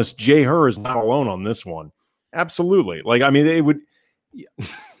promise Jay Her is not alone on this one. Absolutely. Like, I mean, they would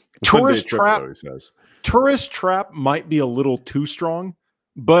tourist trap. Tourist trap might be a little too strong,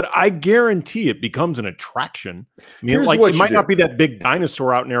 but I guarantee it becomes an attraction. I mean, it might not be that big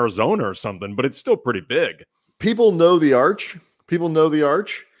dinosaur out in Arizona or something, but it's still pretty big. People know the arch.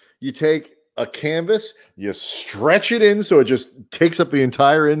 You take a canvas, you stretch it in so it just takes up the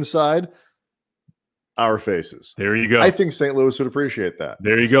entire inside. Our faces. There you go. I think St. Louis would appreciate that.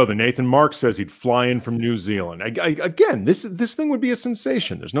 There you go. The Nathan Mark says he'd fly in from New Zealand. Again, this thing would be a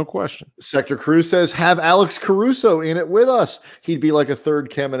sensation. There's no question. Sector Cruz says, have Alex Caruso in it with us. He'd be like a third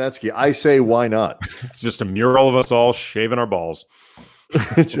Kamenetsky. I say, why not? It's just a mural of us all shaving our balls.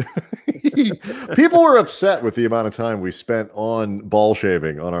 People were upset with the amount of time we spent on ball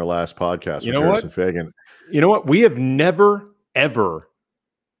shaving on our last podcast with Harrison Fagan. You know what? We have never, ever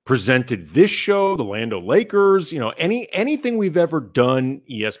presented this show, the Lando Lakers, anything we've ever done,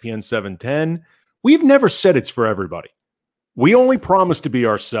 ESPN 710, we've never said it's for everybody. We only promise to be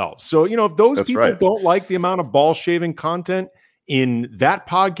ourselves. So, if those people don't like the amount of ball shaving content in that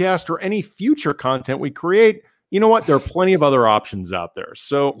podcast or any future content we create, you know what? There are plenty of other options out there.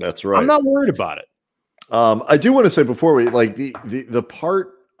 So that's right. I'm not worried about it. I do want to say before we the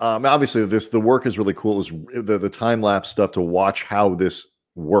part, obviously the work is really cool. Is the time-lapse stuff to watch how this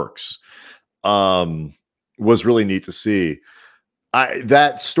works was really neat to see.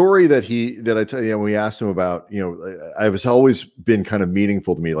 That story that I tell you, when we asked him about, I was always been kind of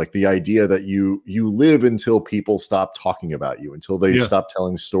meaningful to me, like the idea that you live until people stop talking about you, until they stop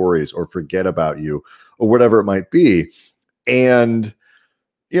telling stories or forget about you or whatever it might be. And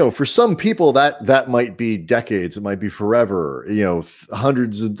for some people that might be decades, it might be forever,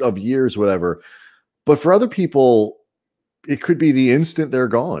 hundreds of years, whatever. But for other people, it could be the instant they're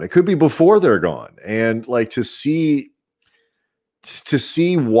gone. It could be before they're gone. And like to see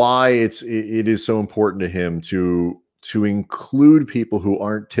why it is so important to him to include people who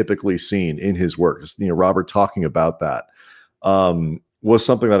aren't typically seen in his work. Robert talking about that was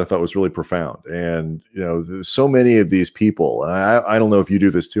something that I thought was really profound. And there's so many of these people, and I don't know if you do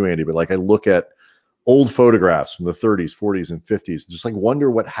this too, Andy, but like I look at old photographs from the 30s, 40s, and 50s, and just like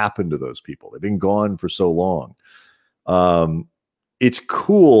wonder what happened to those people. They've been gone for so long. It's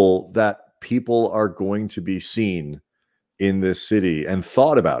cool that people are going to be seen in this city and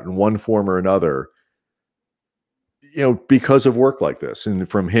thought about in one form or another, because of work like this and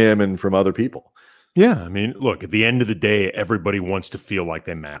from him and from other people. Yeah. I mean, look, at the end of the day, everybody wants to feel like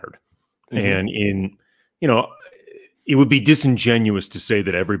they mattered. Mm-hmm. And it would be disingenuous to say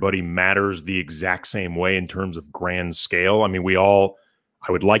that everybody matters the exact same way in terms of grand scale. I mean,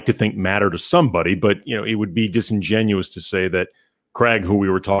 I would like to think matter to somebody, but it would be disingenuous to say that Craig, who we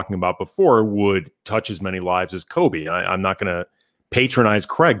were talking about before, would touch as many lives as Kobe. I'm not going to patronize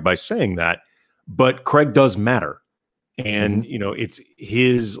Craig by saying that, but Craig does matter. And, it's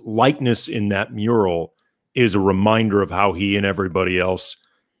his likeness in that mural is a reminder of how he and everybody else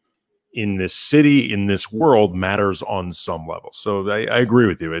in this city, in this world, matters on some level. So I agree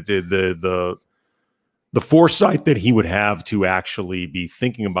with you. The foresight that he would have to actually be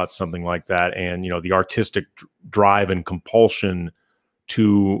thinking about something like that, and the artistic drive and compulsion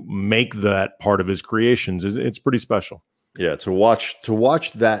to make that part of his creations, it's pretty special. Yeah, to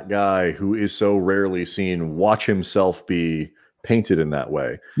watch that guy who is so rarely seen watch himself be painted in that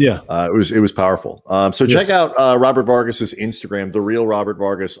way. Yeah, it was powerful. So check out Robert Vargas's Instagram, The Real Robert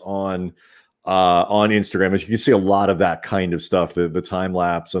Vargas on Instagram. As you can see, a lot of that kind of stuff, the time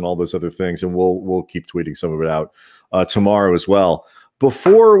lapse and all those other things, and we'll keep tweeting some of it out tomorrow as well.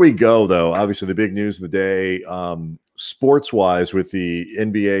 Before we go, though, obviously the big news of the day, sports wise, with the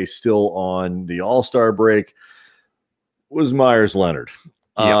NBA still on the All-Star break, was Myers Leonard.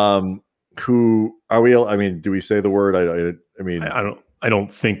 Yep. Who are we? I mean, do we say the word? I mean, I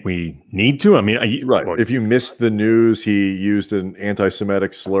don't think we need to. I mean, right. If you missed the news, he used an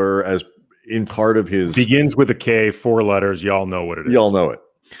anti-Semitic slur as in part of his. Begins with a K, 4 letters. Y'all know what it is. Y'all know it.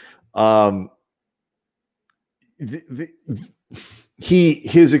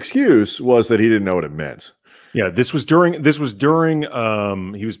 His excuse was that he didn't know what it meant. Yeah, this was during he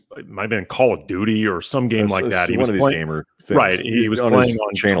might have been Call of Duty or some game like that. He was one of these gamer things. Right. He was playing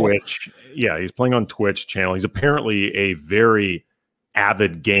on channel. Twitch. Yeah, he's playing on Twitch channel. He's apparently a very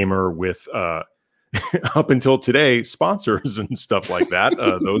avid gamer with up until today sponsors and stuff like that.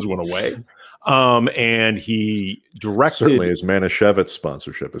 Those went away. And he directed, certainly his Manischewitz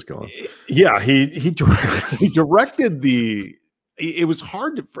sponsorship is gone. Yeah, he directed the. It was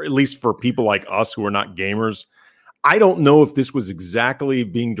hard to, at least for people like us who are not gamers. I don't know if this was exactly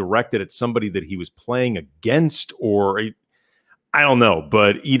being directed at somebody that he was playing against, or I don't know.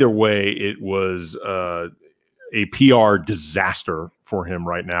 But either way, it was a PR disaster for him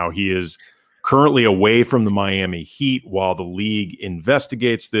right now. He is currently away from the Miami Heat while the league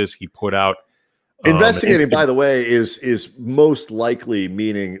investigates this. He put out investigating, by the way, is most likely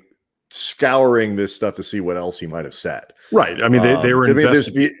meaning scouring this stuff to see what else he might have said. Right. I mean, they were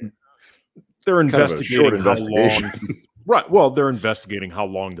investigating. They're investigating how long. Right. Well, they're investigating how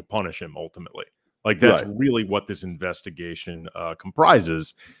long to punish him ultimately. Like that's really what this investigation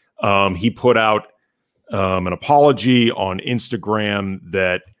comprises. He put out an apology on Instagram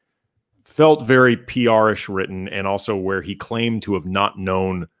that felt very PR-ish written, and also where he claimed to have not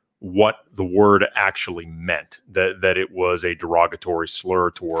known what the word actually meant, that it was a derogatory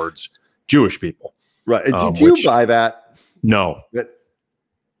slur towards Jewish people. Right. Do you buy that? No.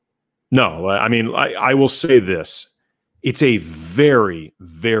 No. I mean, I will say this. It's a very,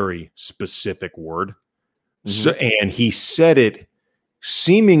 very specific word. Mm-hmm. So, and he said it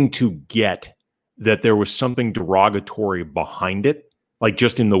seeming to get that there was something derogatory behind it, like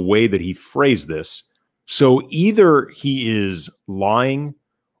just in the way that he phrased this. So either he is lying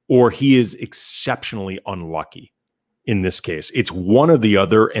or he is exceptionally unlucky in this case. It's one or the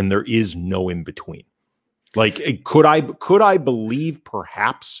other, and there is no in between. Like, could I believe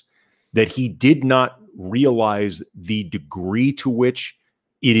perhaps that he did not realize the degree to which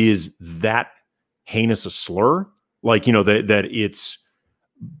it is that heinous a slur? Like, that it's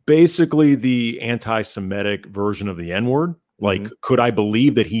basically the anti-Semitic version of the N-word. Like, could I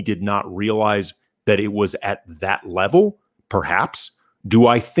believe that he did not realize that it was at that level? Perhaps. Do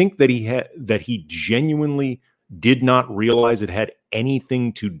I think that he genuinely did not realize it had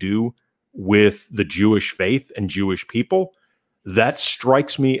anything to do with the Jewish faith and Jewish people? That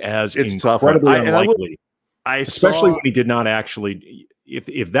strikes me as incredibly unlikely. Especially when he did not actually.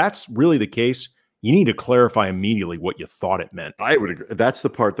 If that's really the case, you need to clarify immediately what you thought it meant. I would agree. That's the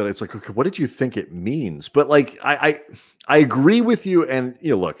part that it's like, okay, what did you think it means? But like, I agree with you. And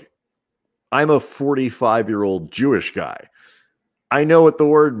look, I'm a 45-year-old Jewish guy. I know what the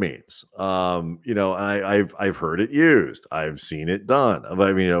word means. I've heard it used. I've seen it done.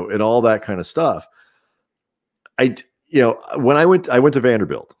 I mean, and all that kind of stuff. When I went to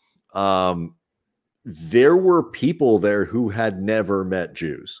Vanderbilt, there were people there who had never met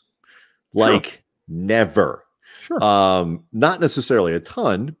Jews, like never. Sure. Not necessarily a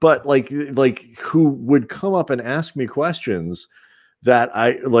ton, but like who would come up and ask me questions that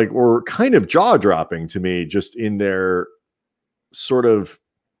were kind of jaw dropping to me, just in their sort of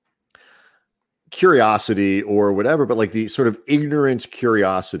curiosity or whatever, but like the sort of ignorant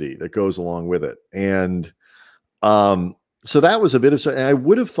curiosity that goes along with it. And so that was a bit of, and I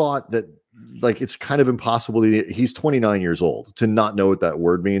would have thought that like it's kind of impossible. He's 29 years old to not know what that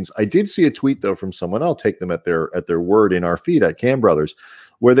word means. I did see a tweet though from someone, I'll take them at their word, in our feed at Cam Brothers,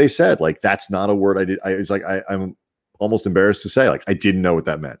 where they said like, that's not a word I was like, I'm almost embarrassed to say, like, I didn't know what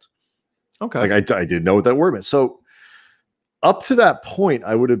that meant. Okay. Like I didn't know what that word meant. So up to that point,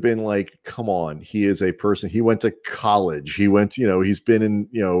 I would have been like, come on, he is a person. He went to college. He went, he's been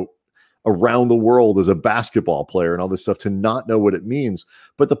in, around the world as a basketball player and all this stuff, to not know what it means.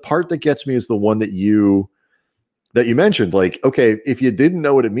 But the part that gets me is the one that you mentioned. Like, okay, if you didn't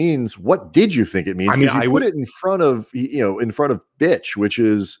know what it means, what did you think it means? I mean, you put it in front of, in front of bitch, which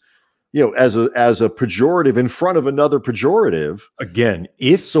is, as a pejorative in front of another pejorative. Again,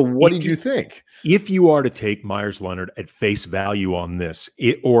 what did you think? If you are to take Myers-Leonard at face value on this,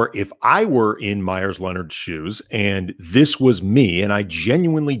 or if I were in Myers-Leonard's shoes and this was me and I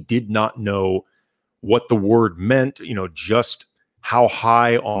genuinely did not know what the word meant, just how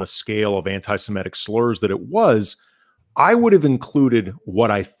high on the scale of anti-Semitic slurs that it was, I would have included what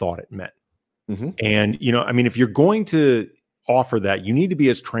I thought it meant. Mm-hmm. And, I mean, if you're going to offer that, you need to be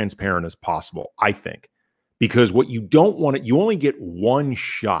as transparent as possible, I think, because what you don't want you only get one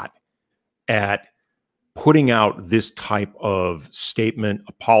shot at putting out this type of statement,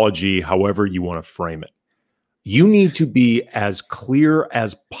 apology, however you want to frame it. You need to be as clear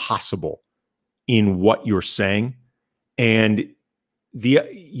as possible in what you're saying. And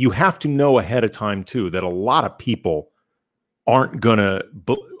you have to know ahead of time too, that a lot of people aren't going to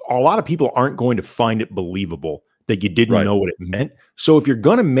find it believable that you didn't know what it meant. So if you're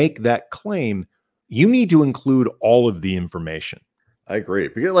going to make that claim, you need to include all of the information. I agree.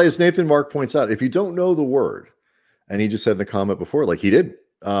 Because, like, as Nathan Mark points out, if you don't know the word, and he just said in the comment before, like, he didn't,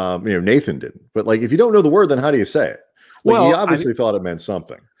 Nathan didn't, but like, if you don't know the word, then how do you say it? Like, well, he obviously thought it meant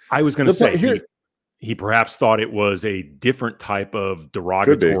something. I was going to say he perhaps thought it was a different type of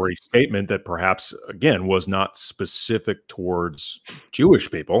derogatory statement that perhaps, again, was not specific towards Jewish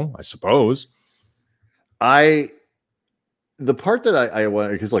people, I suppose. The part that I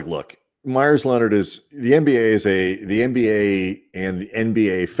want, because, like, look, Myers-Leonard is the NBA and the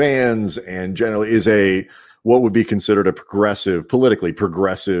NBA fans and generally is what would be considered a politically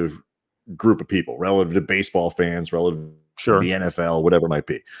progressive group of people relative to baseball fans, relative to the NFL, whatever it might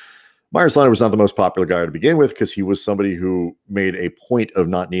be. Myers-Leonard was not the most popular guy to begin with because he was somebody who made a point of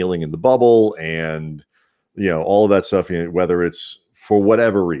not kneeling in the bubble and, all of that stuff, whether it's for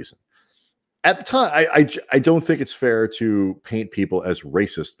whatever reason. At the time, I don't think it's fair to paint people as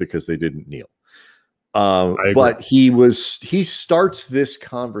racist because they didn't kneel. But he starts this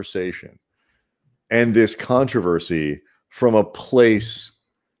conversation and this controversy from a place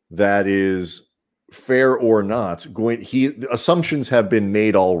that is, fair or not, assumptions have been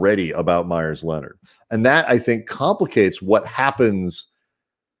made already about Myers-Leonard. And that, I think, complicates what happens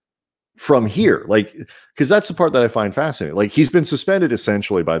from here, like, because that's the part that I find fascinating. Like, he's been suspended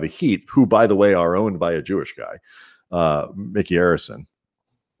essentially by the Heat, who, by the way, are owned by a Jewish guy, Mickey Arison.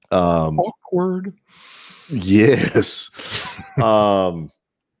 Awkward. Yes. I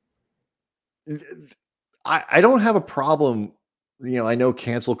don't have a problem. I know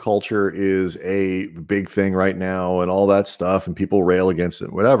cancel culture is a big thing right now and all that stuff, and people rail against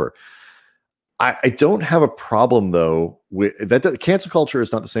it, whatever. I don't have a problem though with that. Cancel culture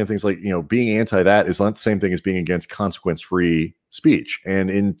is not the same thing as, like, being anti that is not the same thing as being against consequence-free speech. And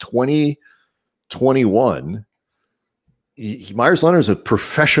in 2021, Myers-Leonard is a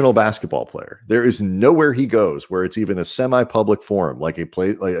professional basketball player. There is nowhere he goes where it's even a semi-public forum, like a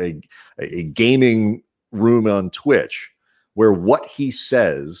gaming room on Twitch, where what he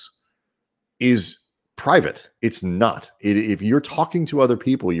says is private. It's not. If you're talking to other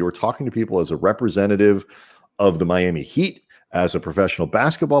people, you're talking to people as a representative of the Miami Heat, as a professional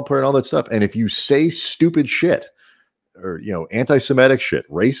basketball player and all that stuff. And if you say stupid shit or, anti-Semitic shit,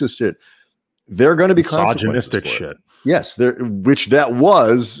 racist shit, they're going to be misogynistic shit. Yes. It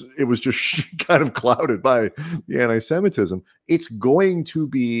was just kind of clouded by the anti-Semitism.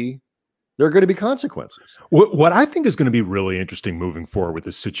 There are going to be consequences. What I think is going to be really interesting moving forward with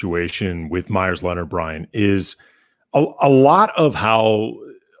this situation with Myers-Leonard, Brian, is a lot of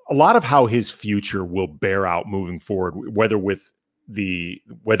how his future will bear out moving forward, whether with the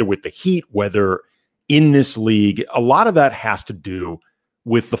Heat, whether in this league. A lot of that has to do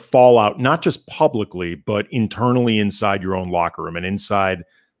with the fallout, not just publicly, but internally inside your own locker room and inside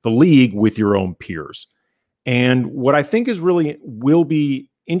the league with your own peers. And what I think will be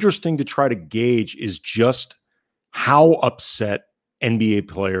interesting to try to gauge is just how upset NBA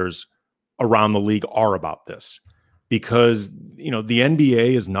players around the league are about this, because the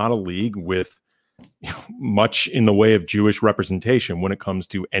NBA is not a league with much in the way of Jewish representation when it comes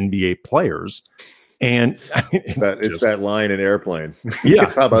to NBA players. And it's that line in Airplane.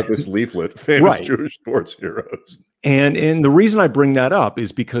 Yeah. How about this leaflet? Famous Jewish sports heroes. And the reason I bring that up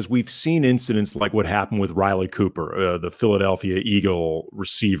is because we've seen incidents like what happened with Riley Cooper, the Philadelphia Eagle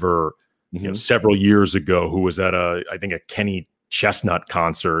receiver, several years ago, who was at I think a Kenny Chestnut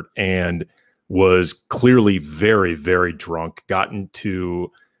concert and was clearly very, very drunk, got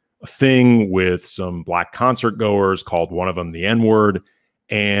into a thing with some black concert goers, called one of them the N-word,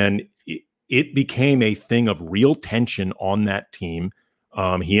 and it became a thing of real tension on that team.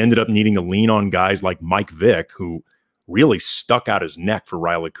 He ended up needing to lean on guys like Mike Vick, who really stuck out his neck for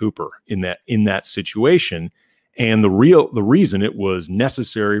Riley Cooper in that situation. And the reason it was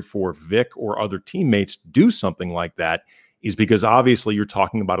necessary for Vick or other teammates to do something like that is because obviously you're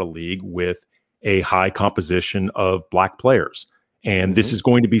talking about a league with a high composition of black players. And this is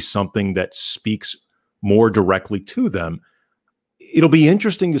going to be something that speaks more directly to them. It'll be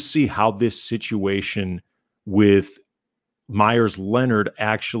interesting to see how this situation with Meyers Leonard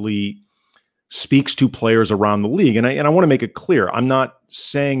actually speaks to players around the league. And I want to make it clear, I'm not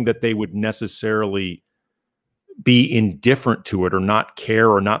saying that they would necessarily be indifferent to it or not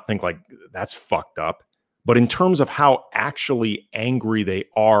care or not think like that's fucked up. But in terms of how actually angry they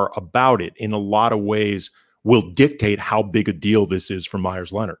are about it, in a lot of ways will dictate how big a deal this is for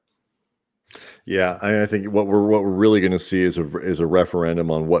Meyers Leonard. Yeah, I think what we're really going to see is a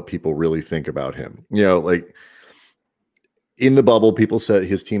referendum on what people really think about him. Like in the bubble, people said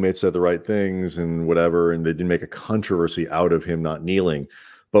his teammates said the right things and whatever, and they didn't make a controversy out of him not kneeling.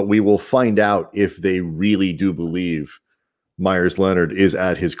 But we will find out if they really do believe Meyers Leonard is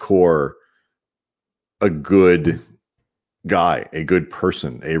at his core a good guy, a good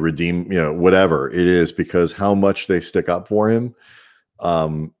person, a whatever it is, because how much they stick up for him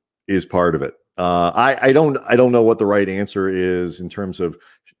is part of it. I don't know what the right answer is in terms of,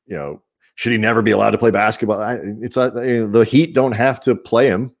 should he never be allowed to play basketball? The Heat don't have to play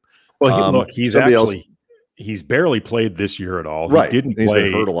him. Well, he's barely played this year at all. Right. He didn't play. He's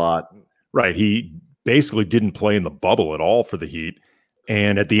been hurt a lot. Right. He basically didn't play in the bubble at all for the Heat.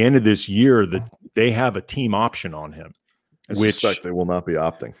 And at the end of this year, they have a team option on him. I suspect they will not be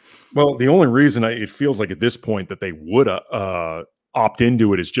opting. Well, the only reason it feels like at this point that they would opt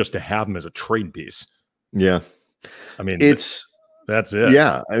into it is just to have him as a trade piece. Yeah. I mean, that's it.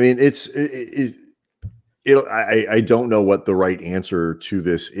 Yeah. I mean, I don't know what the right answer to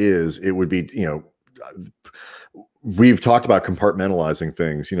this is. It would be, we've talked about compartmentalizing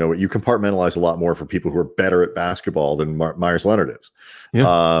things. You compartmentalize a lot more for people who are better at basketball than Meyers Leonard is.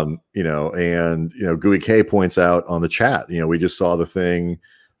 Yeah. Gooey K points out on the chat, we just saw the thing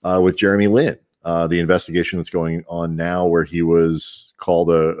with Jeremy Lin, the investigation that's going on now, where he was called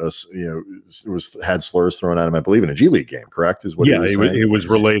had slurs thrown at him, I believe, in a G League game, correct? Is what he was saying? It was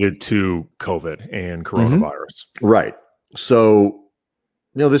related to COVID and coronavirus. Right. So,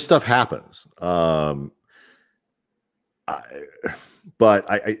 this stuff happens. But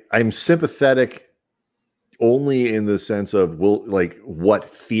I'm sympathetic only in the sense of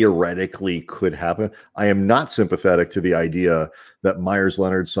what theoretically could happen. I am not sympathetic to the idea that Meyers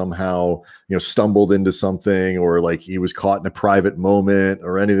Leonard somehow stumbled into something, or like he was caught in a private moment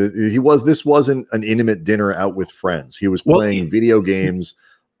or anything. This wasn't an intimate dinner out with friends. He was playing video games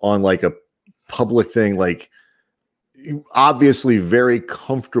on like a public thing, like obviously very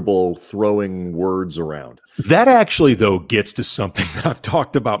comfortable throwing words around. That actually, though, gets to something that I've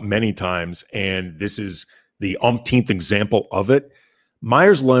talked about many times, and this is the umpteenth example of it.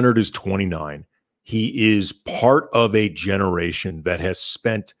 Meyers Leonard is 29. He is part of a generation that has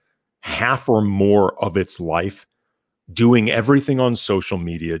spent half or more of its life doing everything on social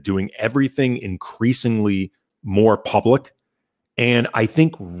media, doing everything increasingly more public, and I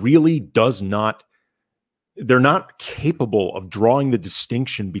think really they're not capable of drawing the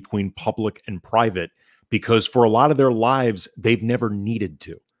distinction between public and private, because for a lot of their lives, they've never needed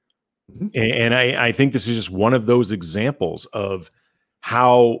to. And I think this is just one of those examples of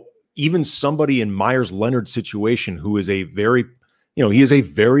how even somebody in Meyers Leonard's situation, who is he is a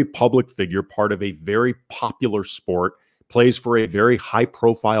very public figure, part of a very popular sport, plays for a very high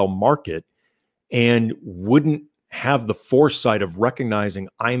profile market, and wouldn't have the foresight of recognizing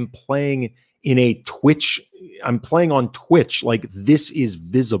I'm playing on Twitch, like this is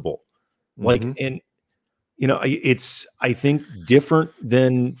visible. It's, I think, different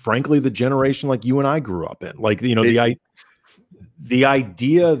than, frankly, the generation like you and I grew up in. Like, the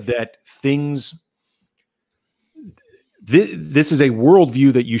idea that this is a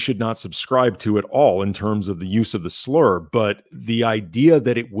worldview that you should not subscribe to at all in terms of the use of the slur, but the idea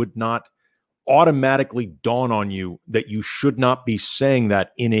that it would not automatically dawn on you that you should not be saying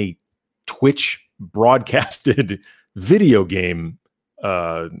that in a Twitch broadcasted video game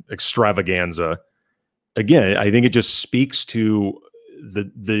extravaganza. Again, I think it just speaks to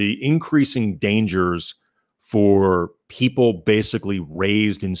the increasing dangers for people basically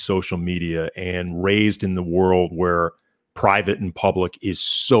raised in social media and raised in the world where private and public is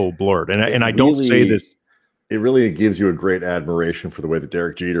so blurred. And I don't say this. It really gives you a great admiration for the way that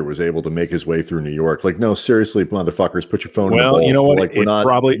Derek Jeter was able to make his way through New York. Like, no, seriously, motherfuckers, put your phone in the bowl. You know what? Like, you're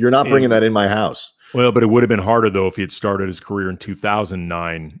not bringing that in my house. Well, but it would have been harder though if he had started his career in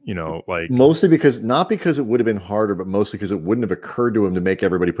 2009. Mostly not because it would have been harder, but mostly because it wouldn't have occurred to him to make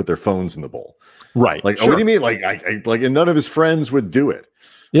everybody put their phones in the bowl. Right. Like, sure. Oh, what do you mean? Like, and none of his friends would do it.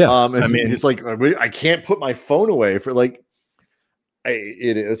 Yeah. I mean, it's like I can't put my phone away for like.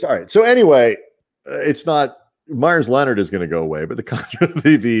 It is all right. So anyway, it's not. Myers Leonard is going to go away, but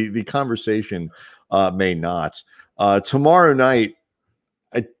the conversation may not. Tomorrow night,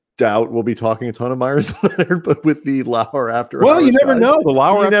 I doubt we'll be talking a ton of Myers Leonard, but with the Lauer After Hours. Well, you never guys, know. The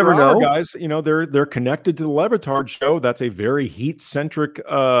Lauer After Hours guys, they're connected to the Levitard show. That's a very heat-centric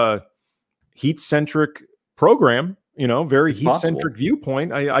program. Very heat-centric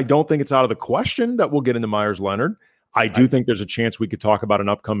viewpoint. I don't think it's out of the question that we'll get into Myers Leonard. I do think there's a chance we could talk about an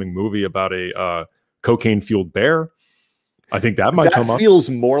upcoming movie about a cocaine-fueled bear. I think that might come up. That feels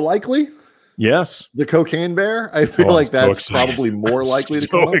more likely. Yes, the cocaine bear. I feel like that's probably more likely to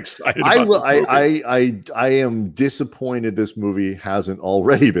come. Excited! I am disappointed this movie hasn't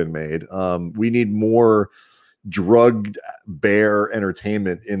already been made. We need more drugged bear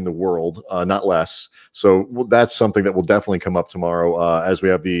entertainment in the world, not less. So that's something that will definitely come up tomorrow as we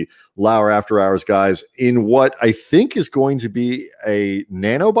have the Lauer After Hours guys in what I think is going to be a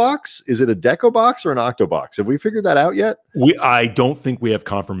nano box. Is it a deco box or an octo box? Have we figured that out yet? I don't think we have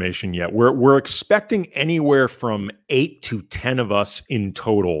confirmation yet. We're expecting anywhere from 8 to 10 of us in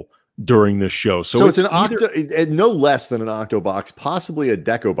total during this show. So it's an octo, no less than an octo box, possibly a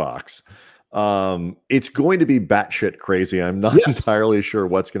deco box. It's going to be batshit crazy. I'm not entirely sure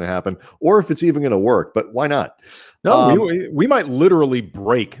what's going to happen or if it's even going to work, but why not? No, we might literally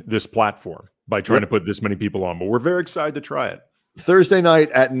break this platform by trying to put this many people on, but we're very excited to try it. Thursday night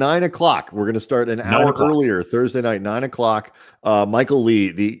at 9 o'clock. We're going to start an hour earlier. Thursday night, 9 o'clock. Michael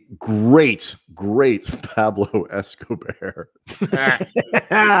Lee, the great Pablo Escobar.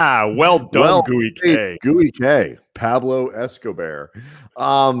 Well done, Gooey K. Gooey K. Pablo Escobar.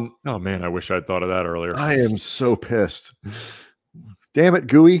 Oh man, I wish I'd thought of that earlier. I am so pissed. Damn it,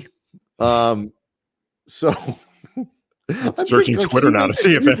 Gooey. So I'm searching Twitter now to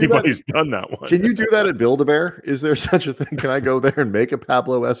see if anybody's done that one. Can you do that at Build-A-Bear? Is there such a thing? Can I go there and make a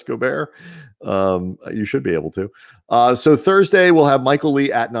Pablo Escobar? You should be able to. So Thursday, we'll have Michael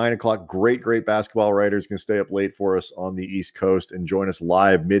Lee at 9 o'clock. Great basketball writer is going to stay up late for us on the East Coast and join us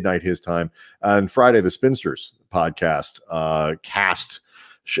live midnight his time. And Friday, the Spinsters podcast cast.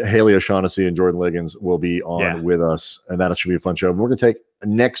 Haley O'Shaughnessy and Jordan Liggins will be on with us, and that should be a fun show. And we're going to take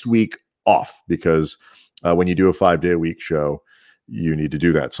next week off because when you do a 5-day-a-week show, you need to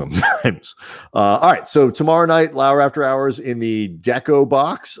do that sometimes. All right. So tomorrow night, Lauer After Hours in the Deco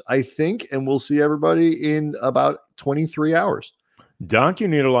box, I think, and we'll see everybody in about 23 hours. Dank you,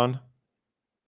 Nederland.